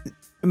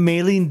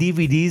mailing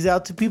DVDs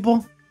out to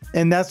people,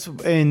 and that's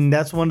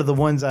one of the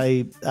ones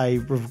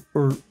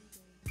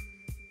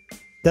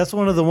that's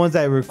one of the ones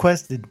I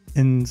requested,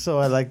 and so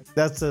I like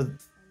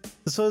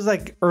so it's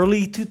like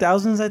early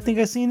 2000s. I think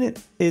I seen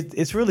it.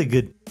 It's really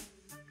good.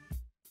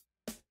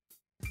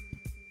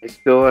 I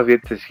still have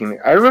yet to see it.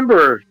 I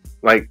remember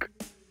like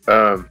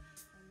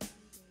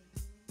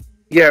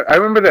yeah, I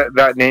remember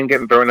that name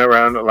getting thrown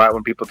around a lot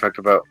when people talked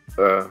about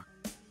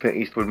Clint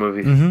Eastwood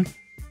movies. Mm-hmm.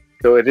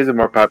 So it is a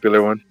more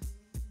popular one.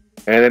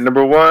 And then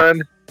number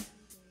 1,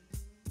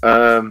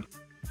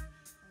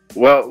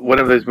 one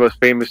of his most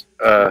famous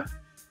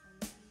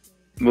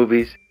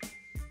movies,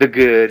 The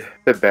Good,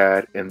 the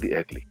Bad, and the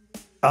Ugly.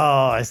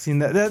 Oh, I seen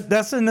that.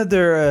 That's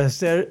another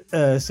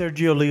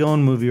Sergio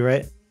Leone movie,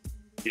 right?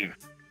 Yeah.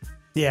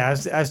 Yeah,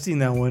 I've seen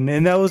that one,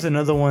 and that was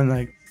another one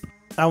like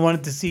I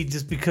wanted to see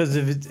just because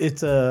of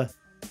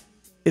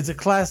it's a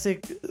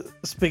classic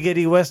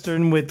spaghetti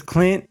western with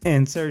Clint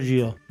and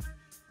Sergio.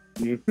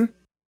 Mm-hmm.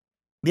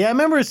 Yeah, I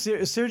remember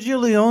Sergio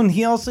Leone.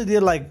 He also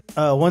did like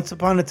Once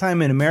Upon a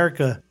Time in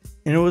America,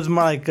 and it was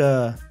more like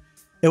it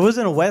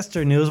wasn't a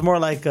western. It was more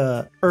like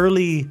a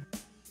early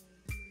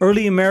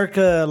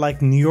America,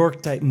 like New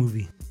York type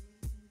movie.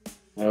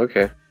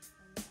 Okay.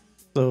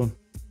 So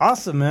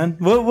awesome, man.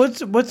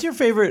 What's your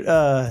favorite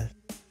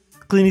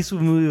Clint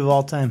Eastwood movie of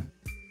all time?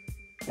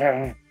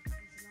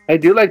 I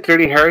do like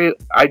Dirty Harry.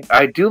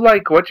 I do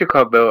like what you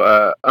call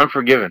though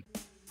Unforgiven.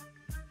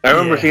 I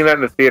remember seeing that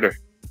in the theater.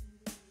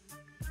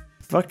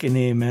 Fucking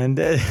A, man.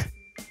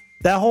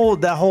 That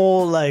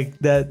whole like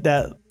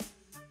that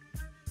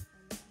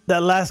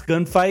last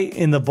gunfight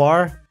in the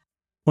bar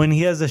when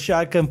he has a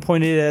shotgun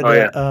pointed at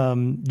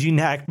Gene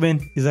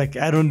Hackman. He's like,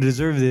 I don't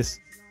deserve this,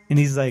 and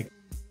he's like,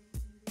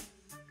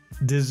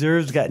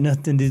 deserves got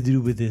nothing to do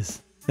with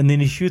this, and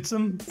then he shoots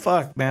him.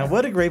 Fuck, man,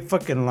 what a great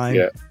fucking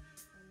line.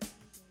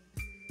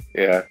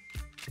 Yeah.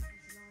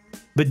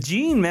 But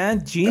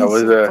Gene's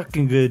so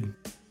fucking good.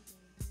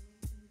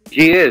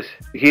 He is.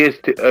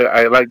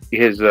 I like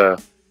his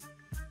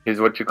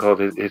what you call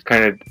his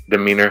kind of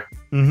demeanor.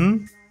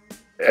 Mm-hmm.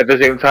 At the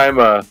same time,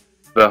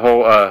 the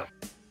whole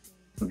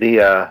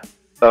the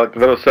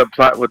little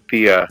subplot with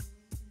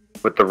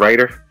the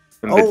writer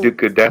and the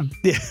Duke of Death.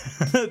 Yeah,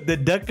 the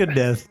Duck of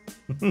Death.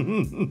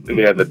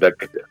 Yeah, the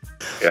Duck of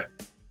Death. Yeah.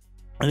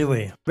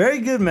 Anyway, very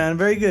good, man.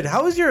 Very good.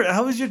 How was your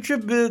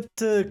trip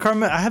to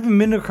Carmel? I haven't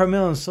been to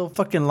Carmel in so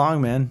fucking long,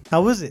 man.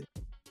 How was it?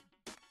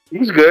 It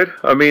was good.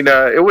 I mean,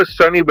 it was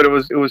sunny, but it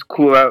was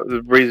cool out. It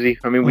was breezy.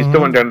 I mean, we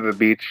still went down to the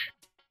beach.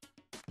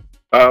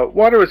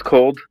 Water was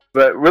cold,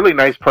 but really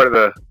nice part of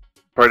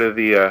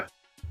the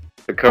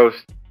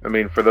coast. I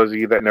mean, for those of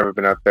you that never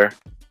been out there,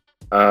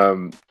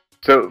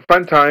 so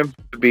fun time.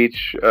 The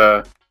beach.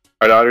 Our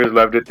daughters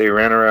loved it. They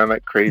ran around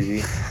like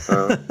crazy.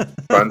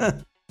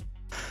 Fun.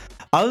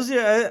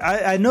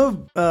 I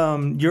know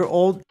your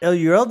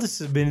eldest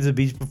has been to the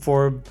beach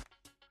before.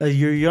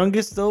 Your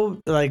youngest though,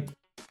 like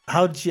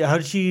how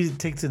did she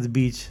take to the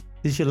beach?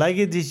 Did she like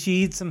it? Did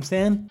she eat some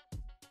sand?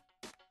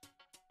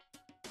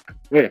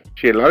 Yeah,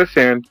 she had a lot of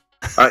sand.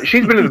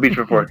 She's been to the beach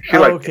before. She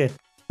liked it.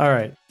 All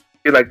right.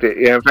 She liked it.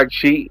 Yeah, in fact,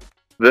 we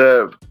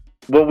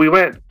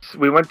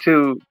went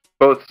to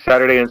both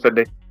Saturday and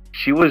Sunday.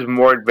 She was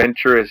more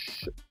adventurous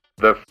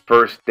the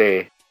first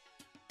day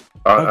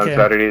on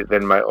Saturday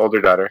than my older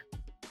daughter.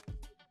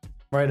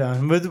 Right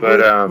on. With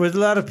a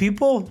lot of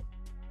people?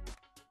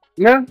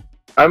 Yeah.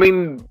 I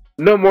mean,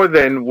 no more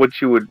than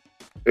what you would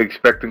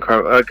expect in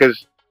Carmel.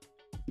 Because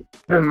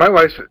my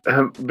wife's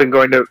been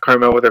going to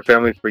Carmel with her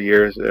family for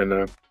years.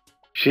 And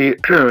she's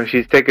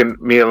taken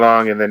me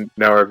along and then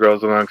now our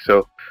girls along.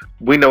 So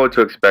we know what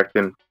to expect.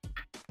 And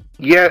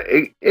yeah,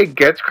 it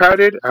gets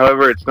crowded.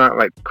 However, it's not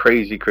like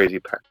crazy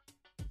packed.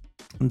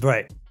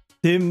 Right.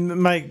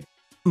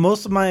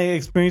 Most of my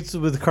experiences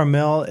with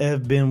Carmel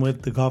have been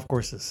with the golf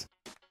courses.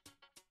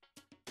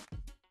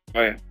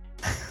 Oh yeah,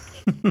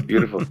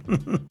 beautiful.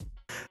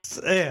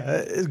 Yeah,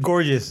 it's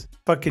gorgeous.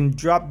 Fucking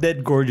drop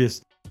dead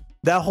gorgeous.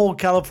 That whole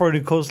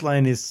California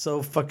coastline is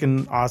so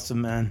fucking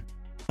awesome, man.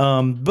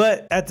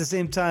 But at the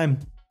same time,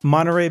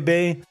 Monterey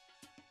Bay,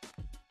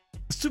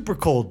 super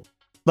cold.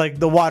 Like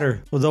the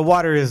water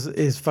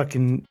is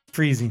fucking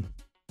freezing.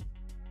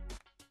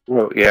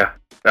 Well, yeah.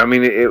 I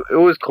mean, it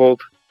was cold.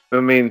 I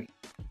mean,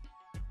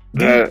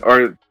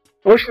 our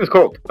ocean is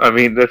cold. I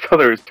mean, that's all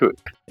there is to it.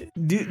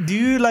 Do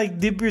you like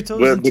dip your toes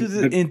Well,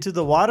 into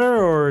the water,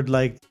 or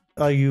like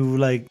are you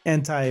like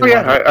anti Oh water?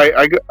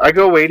 yeah, I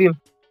go wading.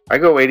 I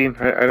go wading.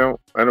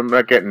 I'm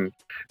not getting.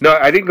 No,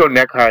 I didn't go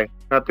neck high.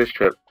 Not this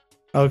trip.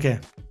 Okay.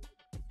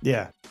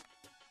 Yeah.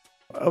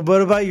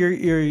 What about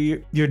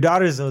your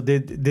daughters though?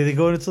 Did they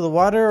go into the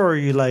water, or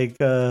you like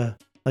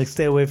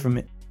stay away from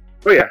it?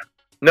 Oh yeah.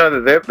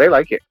 No, they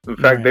like it. In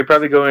fact, they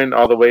probably go in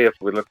all the way if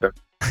we let them.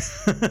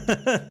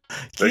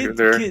 Kids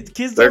they're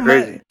don't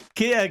crazy. mind.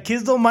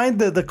 Kids don't mind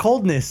the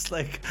coldness.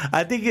 Like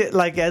I think it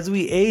like as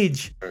we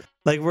age,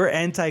 like we're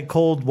anti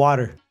cold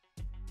water.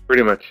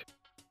 Pretty much.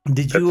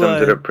 Did That you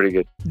sums it up pretty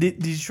good.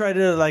 did you try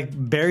to like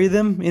bury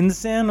them in the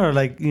sand or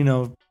like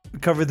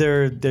cover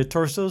their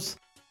torsos?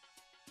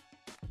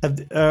 Are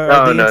they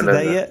into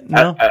that yet?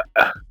 No.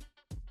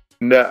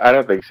 No, I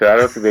don't think so. I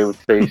don't think they would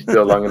stay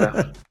still long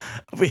enough.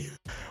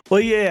 Well,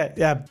 yeah.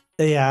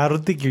 I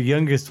don't think your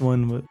youngest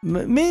one would.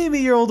 Maybe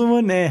your older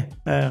one.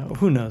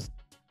 Who knows?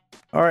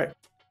 All right,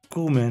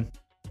 cool, man.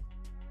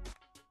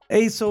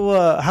 Hey,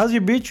 so how's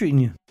your beer treating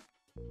you?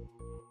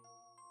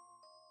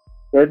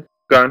 Good,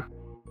 gone.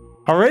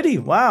 Already?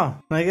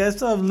 Wow. I guess I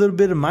still have a little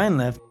bit of mine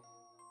left.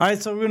 All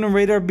right, so we're gonna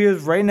rate our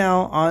beers right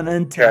now on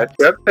Untapped.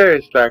 Catch up there,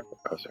 Slack.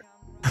 Oh, sorry.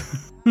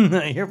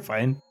 You're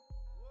fine.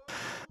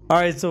 All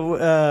right,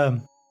 so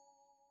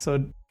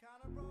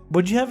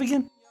what'd you have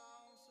again?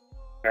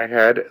 I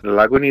had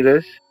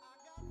Lagunitas,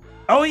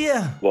 Oh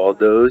yeah,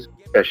 Waldo's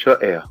Special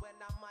Ale.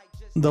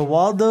 the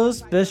Waldo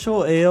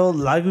Special Ale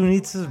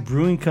Lagunitas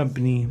Brewing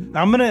Company.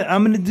 I'm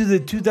gonna do the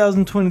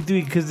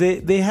 2023 because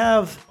they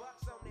have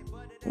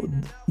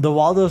the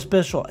Waldo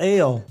Special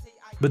Ale,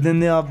 but then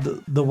they have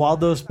the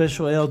Waldo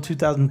Special Ale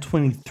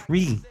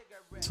 2023.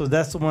 So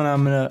that's the one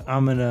I'm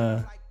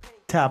gonna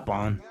tap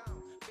on.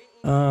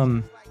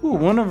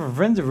 One of our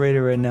friends are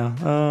rated right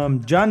now.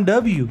 John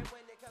W.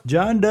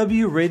 John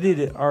W. rated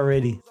it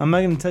already. I'm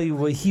not gonna tell you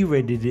what he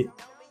rated it.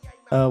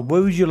 What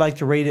would you like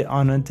to rate it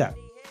on Untapped?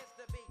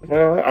 I'm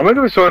gonna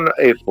give this one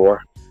a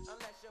 4.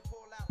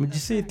 Would you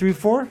say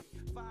 3-4?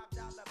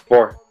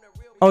 4.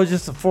 Oh,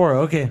 just a 4.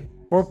 Okay,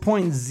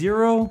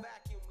 4.0.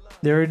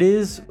 There it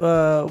is.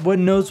 What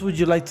notes would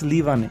you like to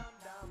leave on it?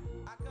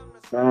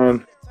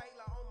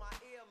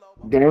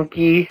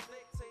 Donkey,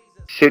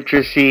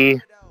 citrusy,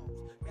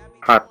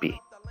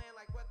 hoppy.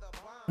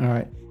 All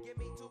right.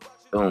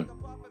 Boom.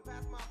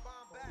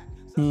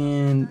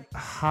 And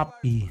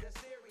hoppy.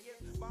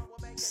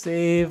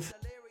 Save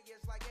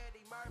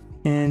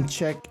and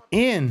check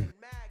in.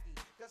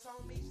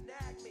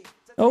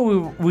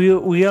 Oh,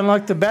 we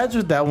unlocked the badge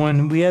with that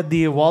one. We had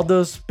the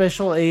Waldo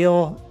Special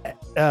Ale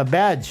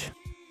badge,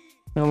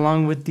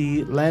 along with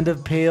the Land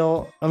of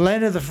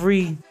the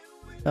Free,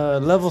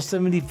 level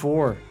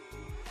 74.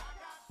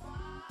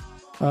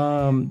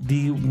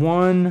 The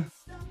one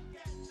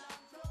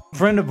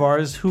friend of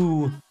ours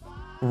who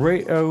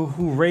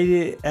rated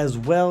it as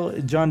well,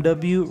 John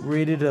W,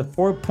 rated a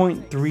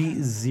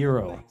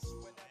 4.30.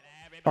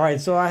 All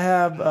right, so I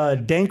have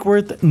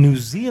Dankworth, New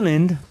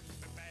Zealand.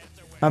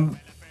 I'm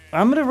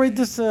gonna rate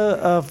this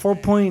a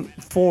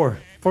 4.4.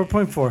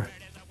 4.4.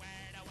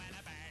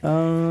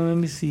 Let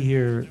me see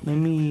here. Let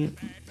me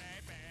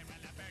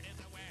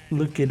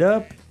look it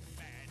up.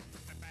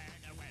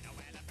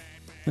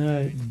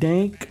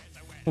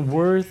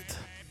 Dankworth,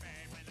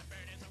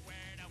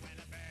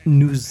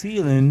 New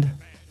Zealand.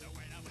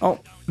 Oh,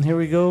 here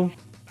we go.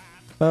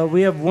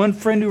 We have one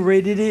friend who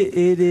rated it.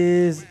 It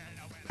is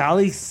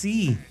Ali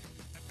C.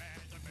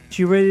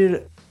 She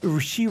rated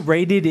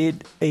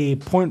it a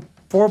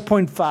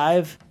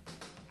 4.5.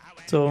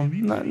 So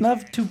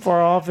not too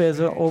far off as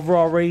an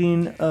overall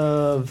rating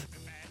of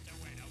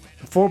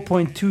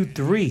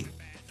 4.23.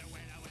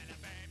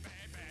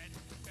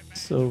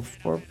 So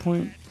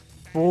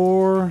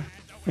 4.4,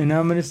 and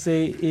I'm gonna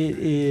say it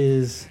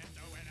is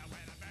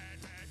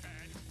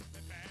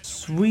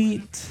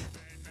sweet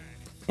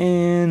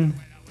and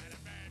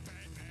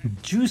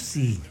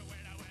juicy.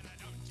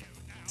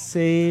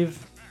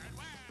 Save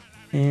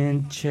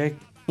and check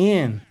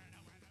in.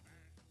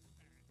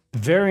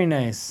 Very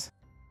nice.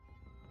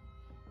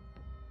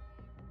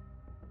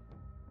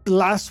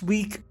 Last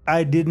week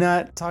I did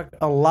not talk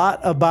a lot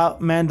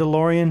about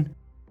Mandalorian.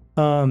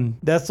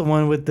 That's the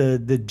one with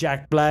the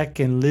Jack Black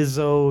and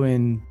Lizzo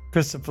and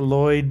Christopher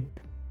Lloyd,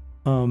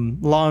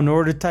 Law and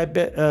Order type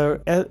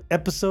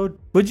episode.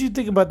 What did you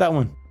think about that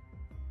one?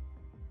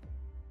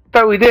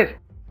 Thought we did.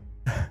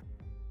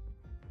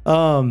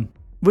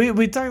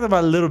 We talked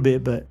about it a little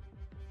bit, but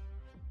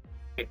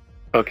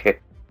Okay.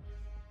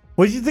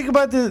 what did you think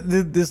about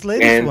this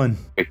latest one?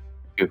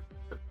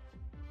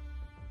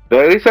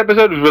 This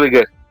episode was really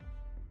good.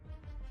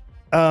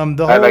 I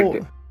liked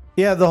it.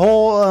 Yeah, the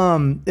whole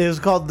it was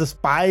called The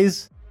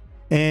Spies,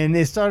 and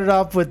it started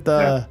off with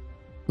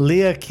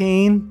Leah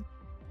Kane,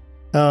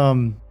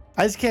 I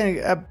just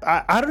can't.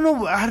 I don't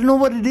know. I don't know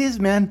what it is,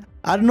 man.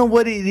 I don't know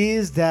what it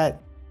is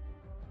that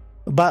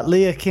about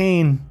Leia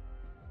Kane.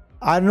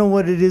 I don't know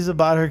what it is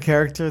about her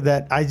character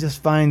that I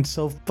just find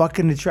so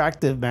fucking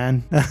attractive,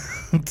 man.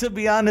 To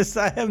be honest,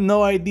 I have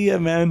no idea,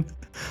 man.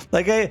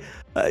 Like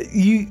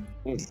you,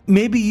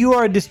 maybe you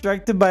are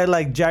distracted by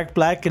like Jack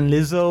Black and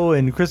Lizzo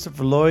and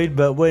Christopher Lloyd,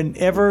 but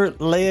whenever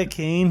Leia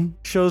Kane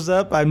shows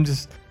up, I'm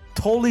just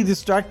totally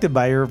distracted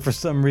by her for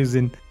some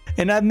reason.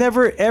 And I've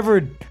never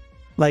ever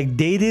like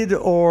dated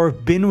or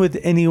been with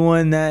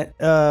anyone that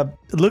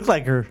looked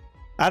like her.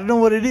 I don't know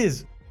what it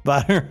is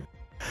about her,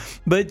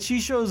 but she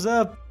shows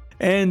up.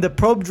 And the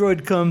probe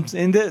droid comes,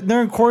 and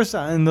they're in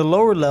Coruscant in the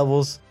lower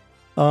levels.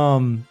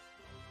 And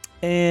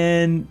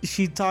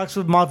she talks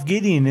with Moff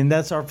Gideon, and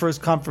that's our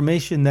first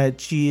confirmation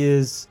that she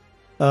is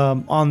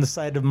on the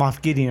side of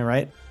Moff Gideon,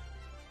 right?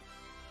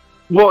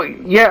 Well,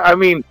 yeah, I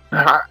mean,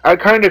 I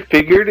kind of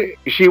figured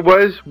she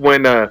was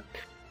when,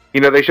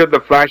 they showed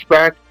the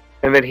flashback,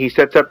 and then he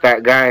sets up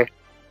that guy.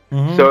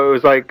 Mm-hmm. So it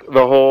was like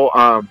the whole,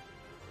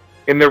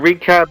 in the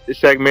recap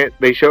segment,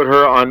 they showed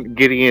her on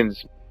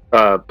Gideon's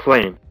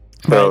plane.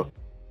 So right.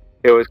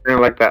 It was kind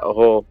of like that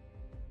whole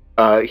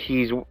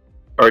she's with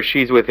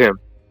him,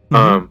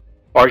 mm-hmm.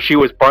 Or she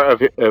was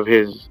part of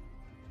his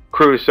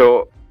crew.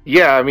 So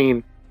yeah, I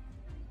mean,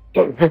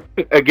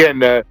 again,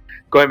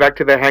 going back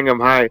to the Hang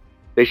 'em High,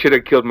 they should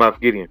have killed Moff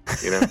Gideon.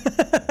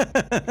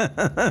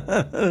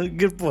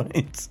 Good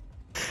point.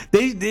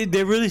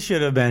 They really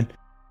should have been.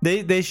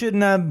 They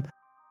shouldn't have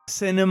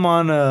sent him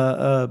on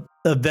a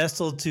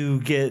vessel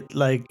to get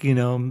like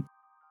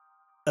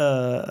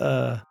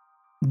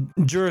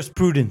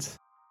jurisprudence.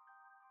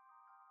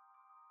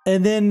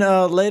 And then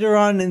later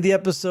on in the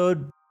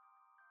episode,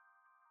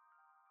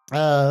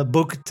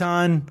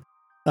 Bo-Katan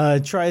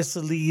tries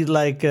to lead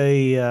like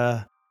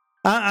a.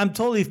 I'm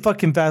totally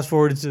fucking fast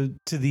forward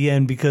to the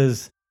end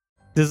because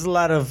there's a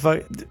lot of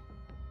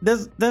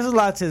there's a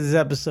lot to this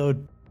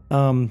episode.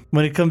 When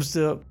it comes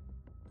to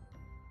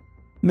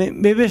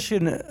maybe I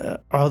shouldn't.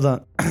 Hold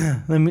on,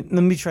 let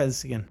me try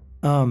this again.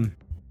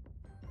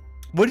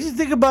 What do you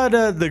think about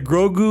the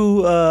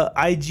Grogu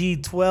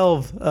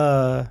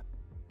IG-12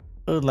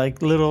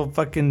 like little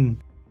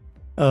fucking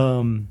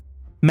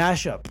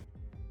mashup?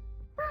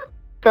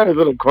 Kind of a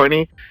little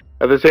corny.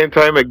 At the same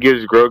time, it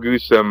gives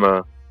Grogu some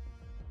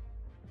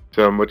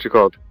what you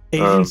called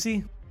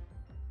agency.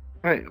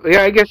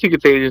 Yeah, I guess you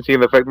could say agency, in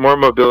the fact more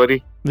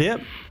mobility.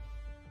 Yep.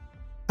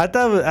 I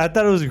thought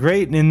it was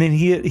great, and then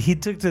he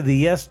took to the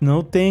yes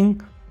no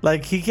thing.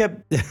 Like he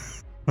kept.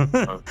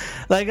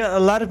 Like a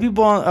lot of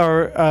people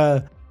or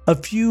a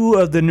few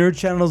of the nerd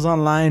channels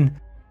online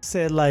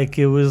said like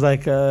it was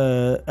like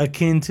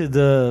akin to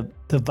the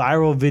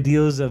viral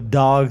videos of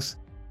dogs,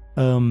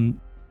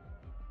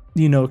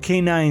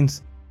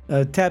 canines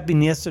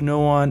tapping yes or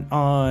no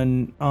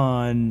on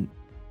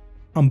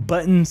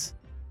buttons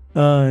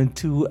to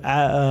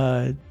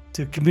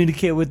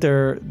communicate with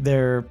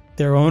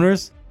their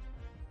owners.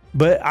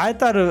 But I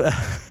thought of.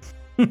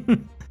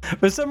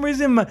 For some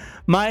reason,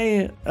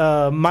 my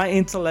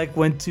intellect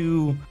went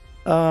to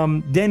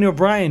Daniel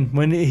Bryan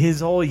when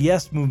his whole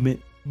yes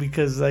movement,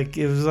 because like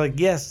it was like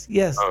yes.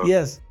 That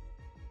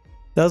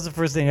was the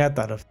first thing I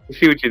thought of. I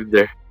see what you did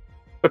there.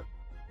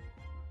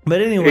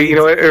 But anyway, it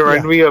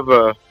reminded me of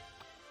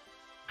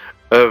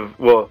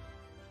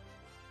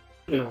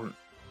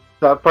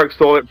South Park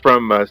stole it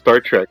from Star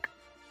Trek,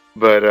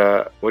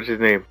 but what's his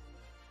name?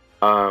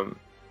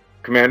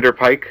 Commander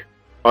Pike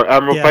or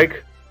Admiral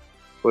Pike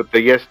with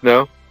the yes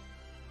no.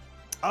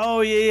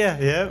 Oh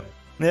yep.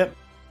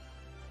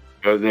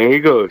 Oh, there he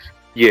goes.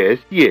 Yes.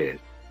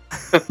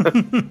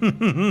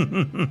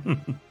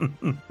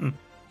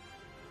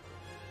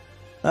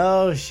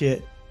 Oh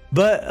shit.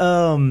 But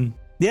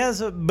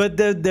but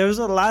there was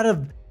a lot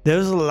of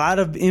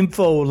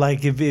info.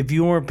 Like if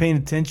you weren't paying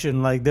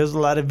attention, like there's a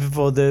lot of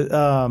info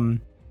that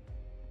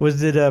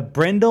was it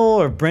Brendel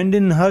or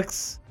Brendan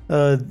Hux,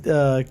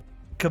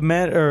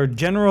 command or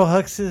General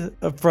Hux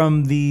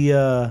from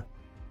the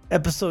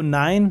episode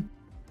 9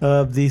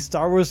 of the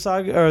Star Wars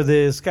saga or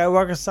the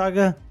Skywalker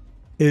saga.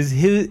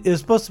 It was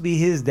supposed to be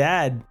his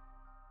dad.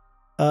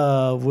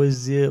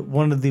 Was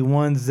one of the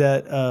ones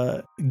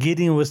that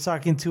Gideon was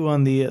talking to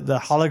on the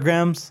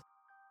holograms.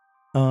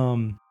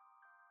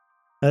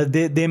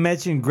 They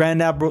mentioned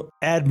Grand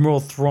Admiral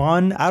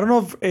Thrawn. I don't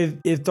know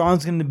if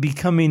Thrawn's going to be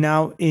coming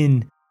out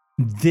in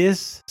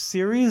this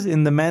series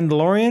in the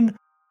Mandalorian,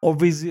 or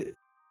if he's.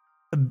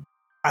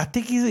 I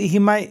think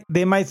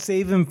they might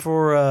save him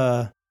for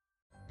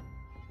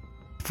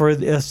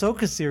the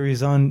Ahsoka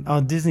series on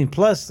Disney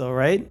Plus, though,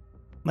 right?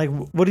 Like,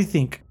 what do you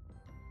think?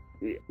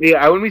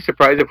 Yeah, I wouldn't be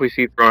surprised if we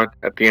see Thrawn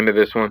at the end of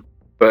this one.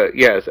 But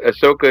yes,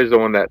 Ahsoka is the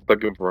one that's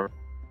looking for him.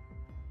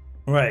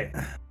 Right.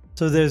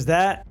 So there's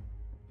that,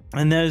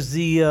 and there's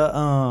the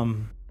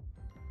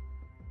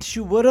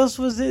what else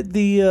was it?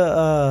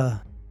 The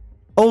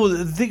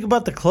think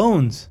about the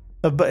clones.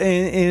 But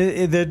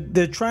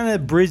they're trying to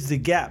bridge the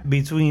gap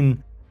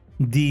between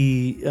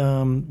the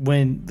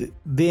when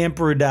the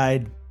Emperor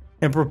died,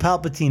 Emperor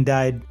Palpatine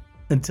died,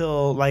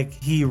 until like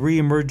he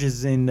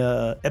reemerges in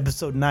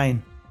episode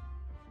 9.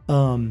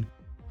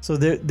 So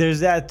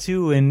there's that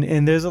too,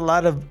 and there's a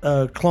lot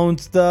of clone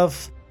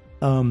stuff.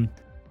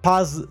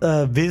 Paz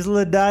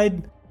Vizsla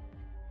died.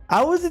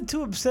 I wasn't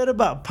too upset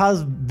about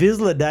Paz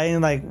Vizsla dying.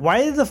 Like,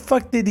 why the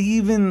fuck did he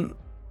even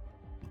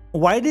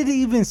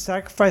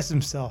sacrifice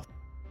himself?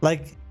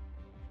 Like,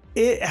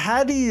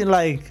 had he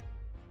like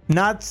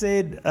not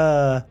said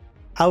I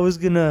was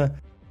gonna,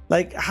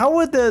 like, how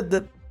would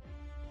the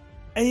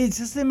it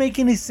just didn't make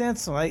any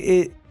sense.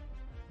 Like,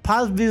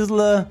 Paz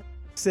Vizsla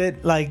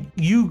said, like,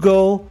 you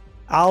go,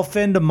 I'll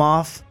fend him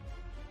off,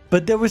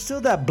 but there was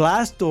still that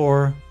blast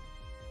door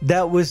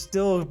that was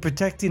still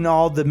protecting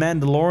all the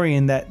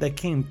Mandalorian that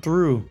came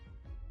through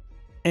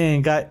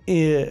and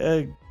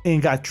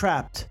got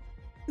trapped.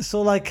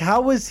 So, like,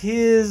 how was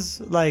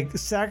his like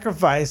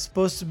sacrifice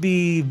supposed to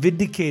be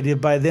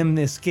vindicated by them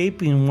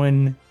escaping,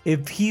 when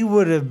if he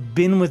would have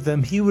been with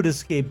them, he would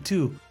escape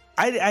too?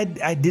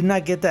 I did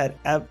not get that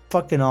at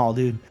fucking all,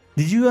 dude.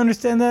 Did you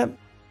understand that,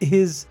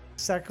 his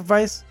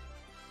sacrifice?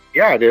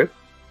 Yeah, I did.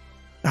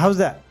 How's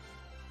that?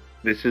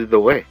 This is the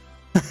way.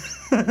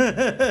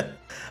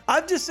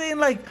 I'm just saying,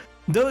 like,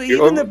 though,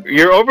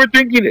 You're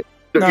overthinking it.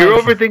 No.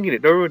 You're overthinking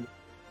it. Don't ruin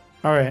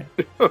all right.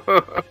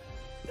 it.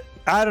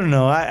 I don't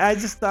know. I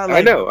just thought,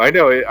 like, I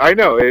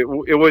know.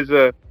 It was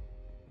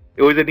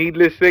a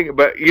needless thing,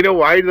 but you know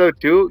why though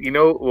too? You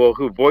know, well,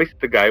 who voiced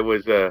the guy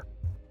was oh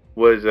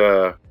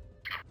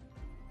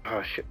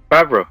shit,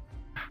 Favreau.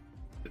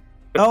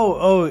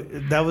 Oh,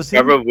 that was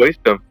him. Favreau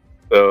voiced him.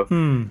 So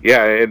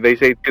yeah, and they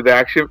say to the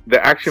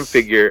action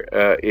figure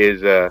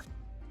is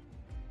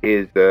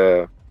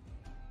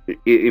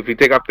if you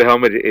take off the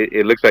helmet,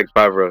 it looks like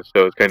Favreau,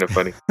 so it's kind of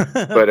funny.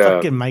 But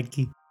fucking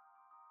Mikey.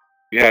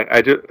 Yeah,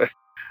 I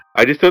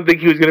just don't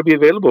think he was going to be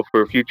available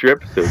for a future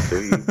episode. So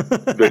he's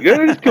like,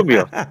 yeah, just kill me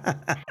off.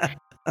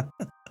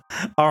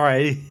 All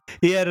right,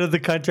 he had other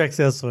contracts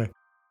elsewhere.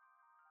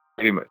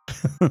 Pretty much.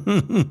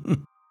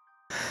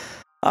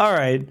 All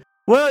right.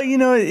 Well, you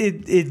know,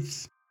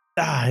 it's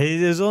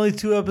there's only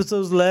 2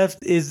 episodes left.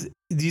 Do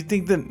you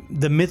think that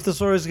the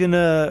Mythosaur is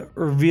gonna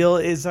reveal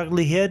its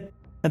ugly head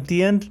at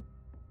the end?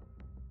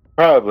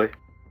 Probably.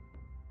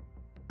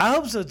 I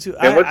hope so too.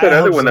 And what's that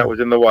other one that was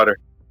in the water?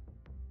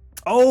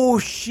 Oh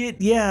shit!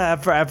 Yeah,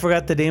 I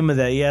forgot the name of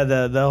that. Yeah,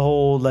 the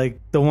whole, like,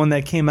 the one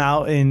that came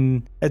out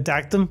and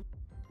attacked them.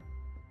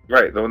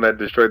 Right, the one that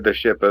destroyed the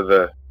ship of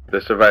the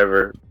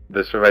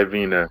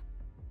surviving I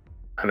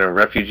don't know,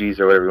 refugees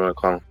or whatever you want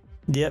to call them.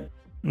 Yep.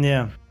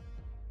 Yeah.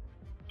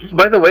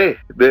 By the way,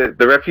 the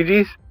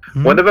refugees,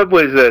 one of them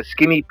was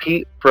Skinny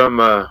Pete from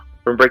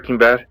Breaking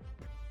Bad.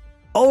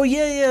 Oh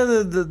yeah,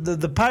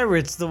 the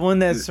pirates, the one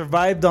that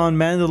survived on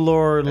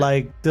Mandalore,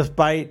 like,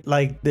 despite,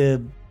 like,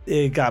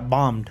 it got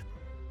bombed.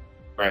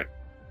 Right.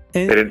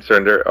 And they didn't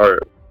surrender, or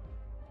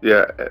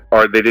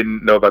they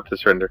didn't know about the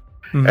surrender.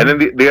 And then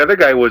the other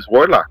guy was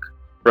Warlock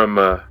from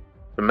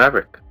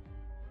Maverick.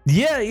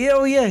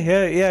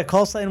 Yeah.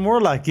 Call sign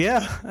Warlock.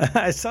 Yeah,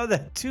 I saw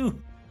that too.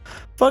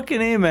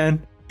 Fucking A,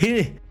 man.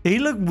 He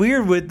looked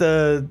weird with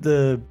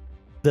the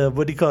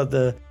what do you call it,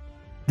 the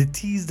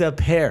teased up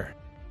hair.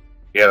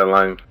 Yeah, the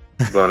line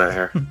blown out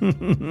hair.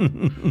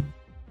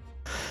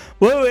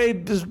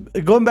 Wait, just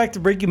going back to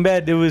Breaking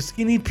Bad, there was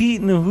Skinny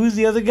Pete, and who's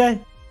the other guy?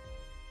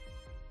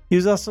 He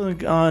was also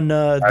on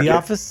The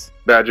Office.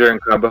 Badger and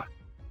Combo.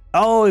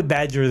 Oh,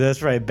 Badger,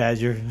 that's right,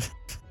 Badger.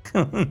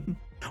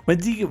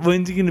 When's he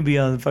gonna be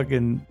on the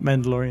fucking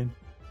Mandalorian?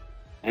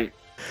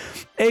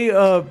 Hey,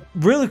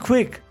 really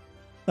quick,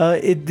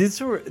 this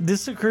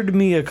occurred to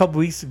me a couple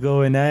weeks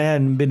ago, and I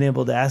hadn't been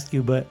able to ask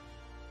you, but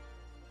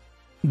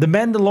the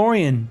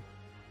Mandalorian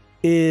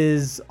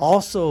is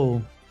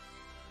also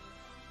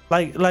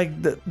like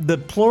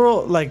the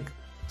plural, like,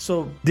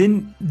 so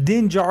Din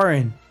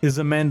Djarin is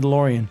a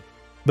Mandalorian,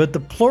 but the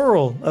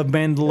plural of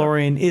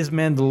Mandalorian is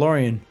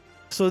Mandalorian.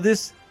 So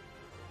this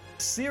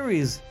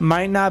series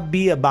might not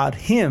be about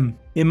him.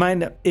 It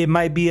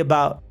might be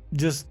about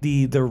just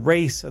the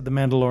race of the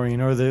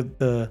Mandalorian, or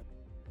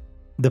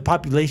the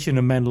population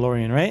of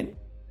Mandalorian, right?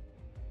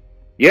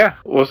 Yeah.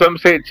 Well, some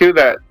say too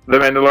that the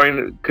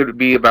Mandalorian could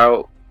be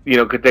about,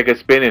 could take a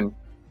spin and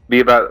be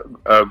about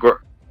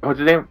what's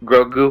his name,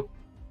 Grogu.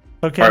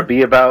 Okay. Or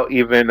be about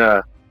even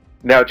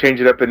now change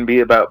it up and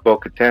be about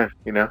Bo-Katan,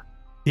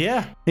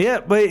 Yeah,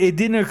 but it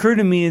didn't occur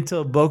to me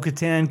until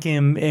Bo-Katan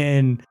came,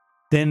 and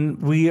then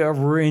we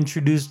were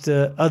introduced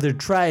to other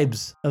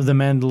tribes of the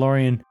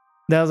Mandalorian.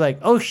 That was like,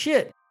 oh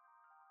shit!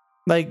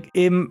 Like,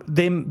 they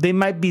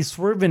might be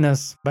swerving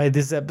us by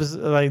this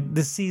episode, like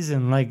this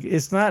season. Like,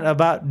 it's not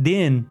about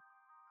Din.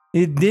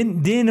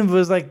 Din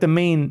was like the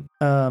main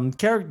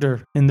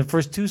character in the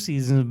first 2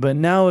 seasons, but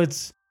now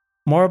it's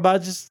more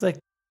about just like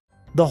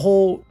the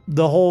whole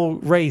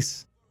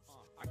race.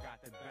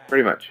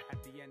 Pretty much.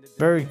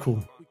 Very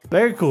cool.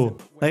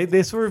 Like,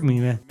 they swerved me,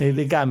 man.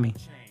 They got me.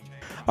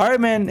 All right,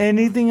 man.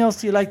 Anything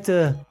else you'd like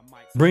to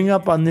bring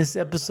up on this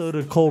episode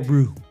of Cold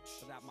Brew?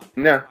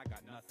 No.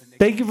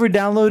 Thank you for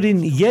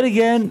downloading yet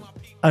again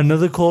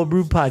another Cold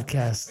Brew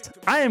podcast.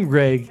 I am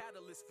Greg.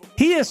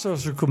 He is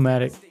Sorcerer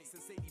Chromatic.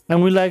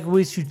 And we like to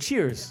wish you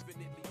cheers.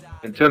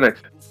 Until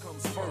next time.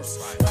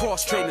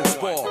 Cross training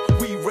spar.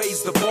 We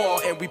raise the bar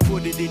and we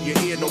put it in your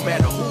ear no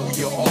matter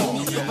who you are.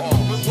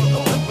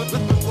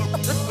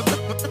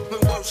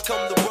 When words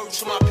come the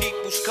worst, my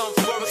peoples come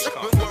first.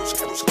 When words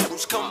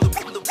come the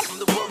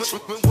worst.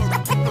 When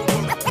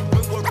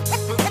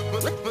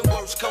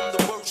words come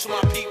the worst, my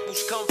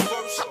peoples come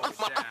first.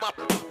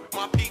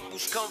 My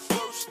peoples come first.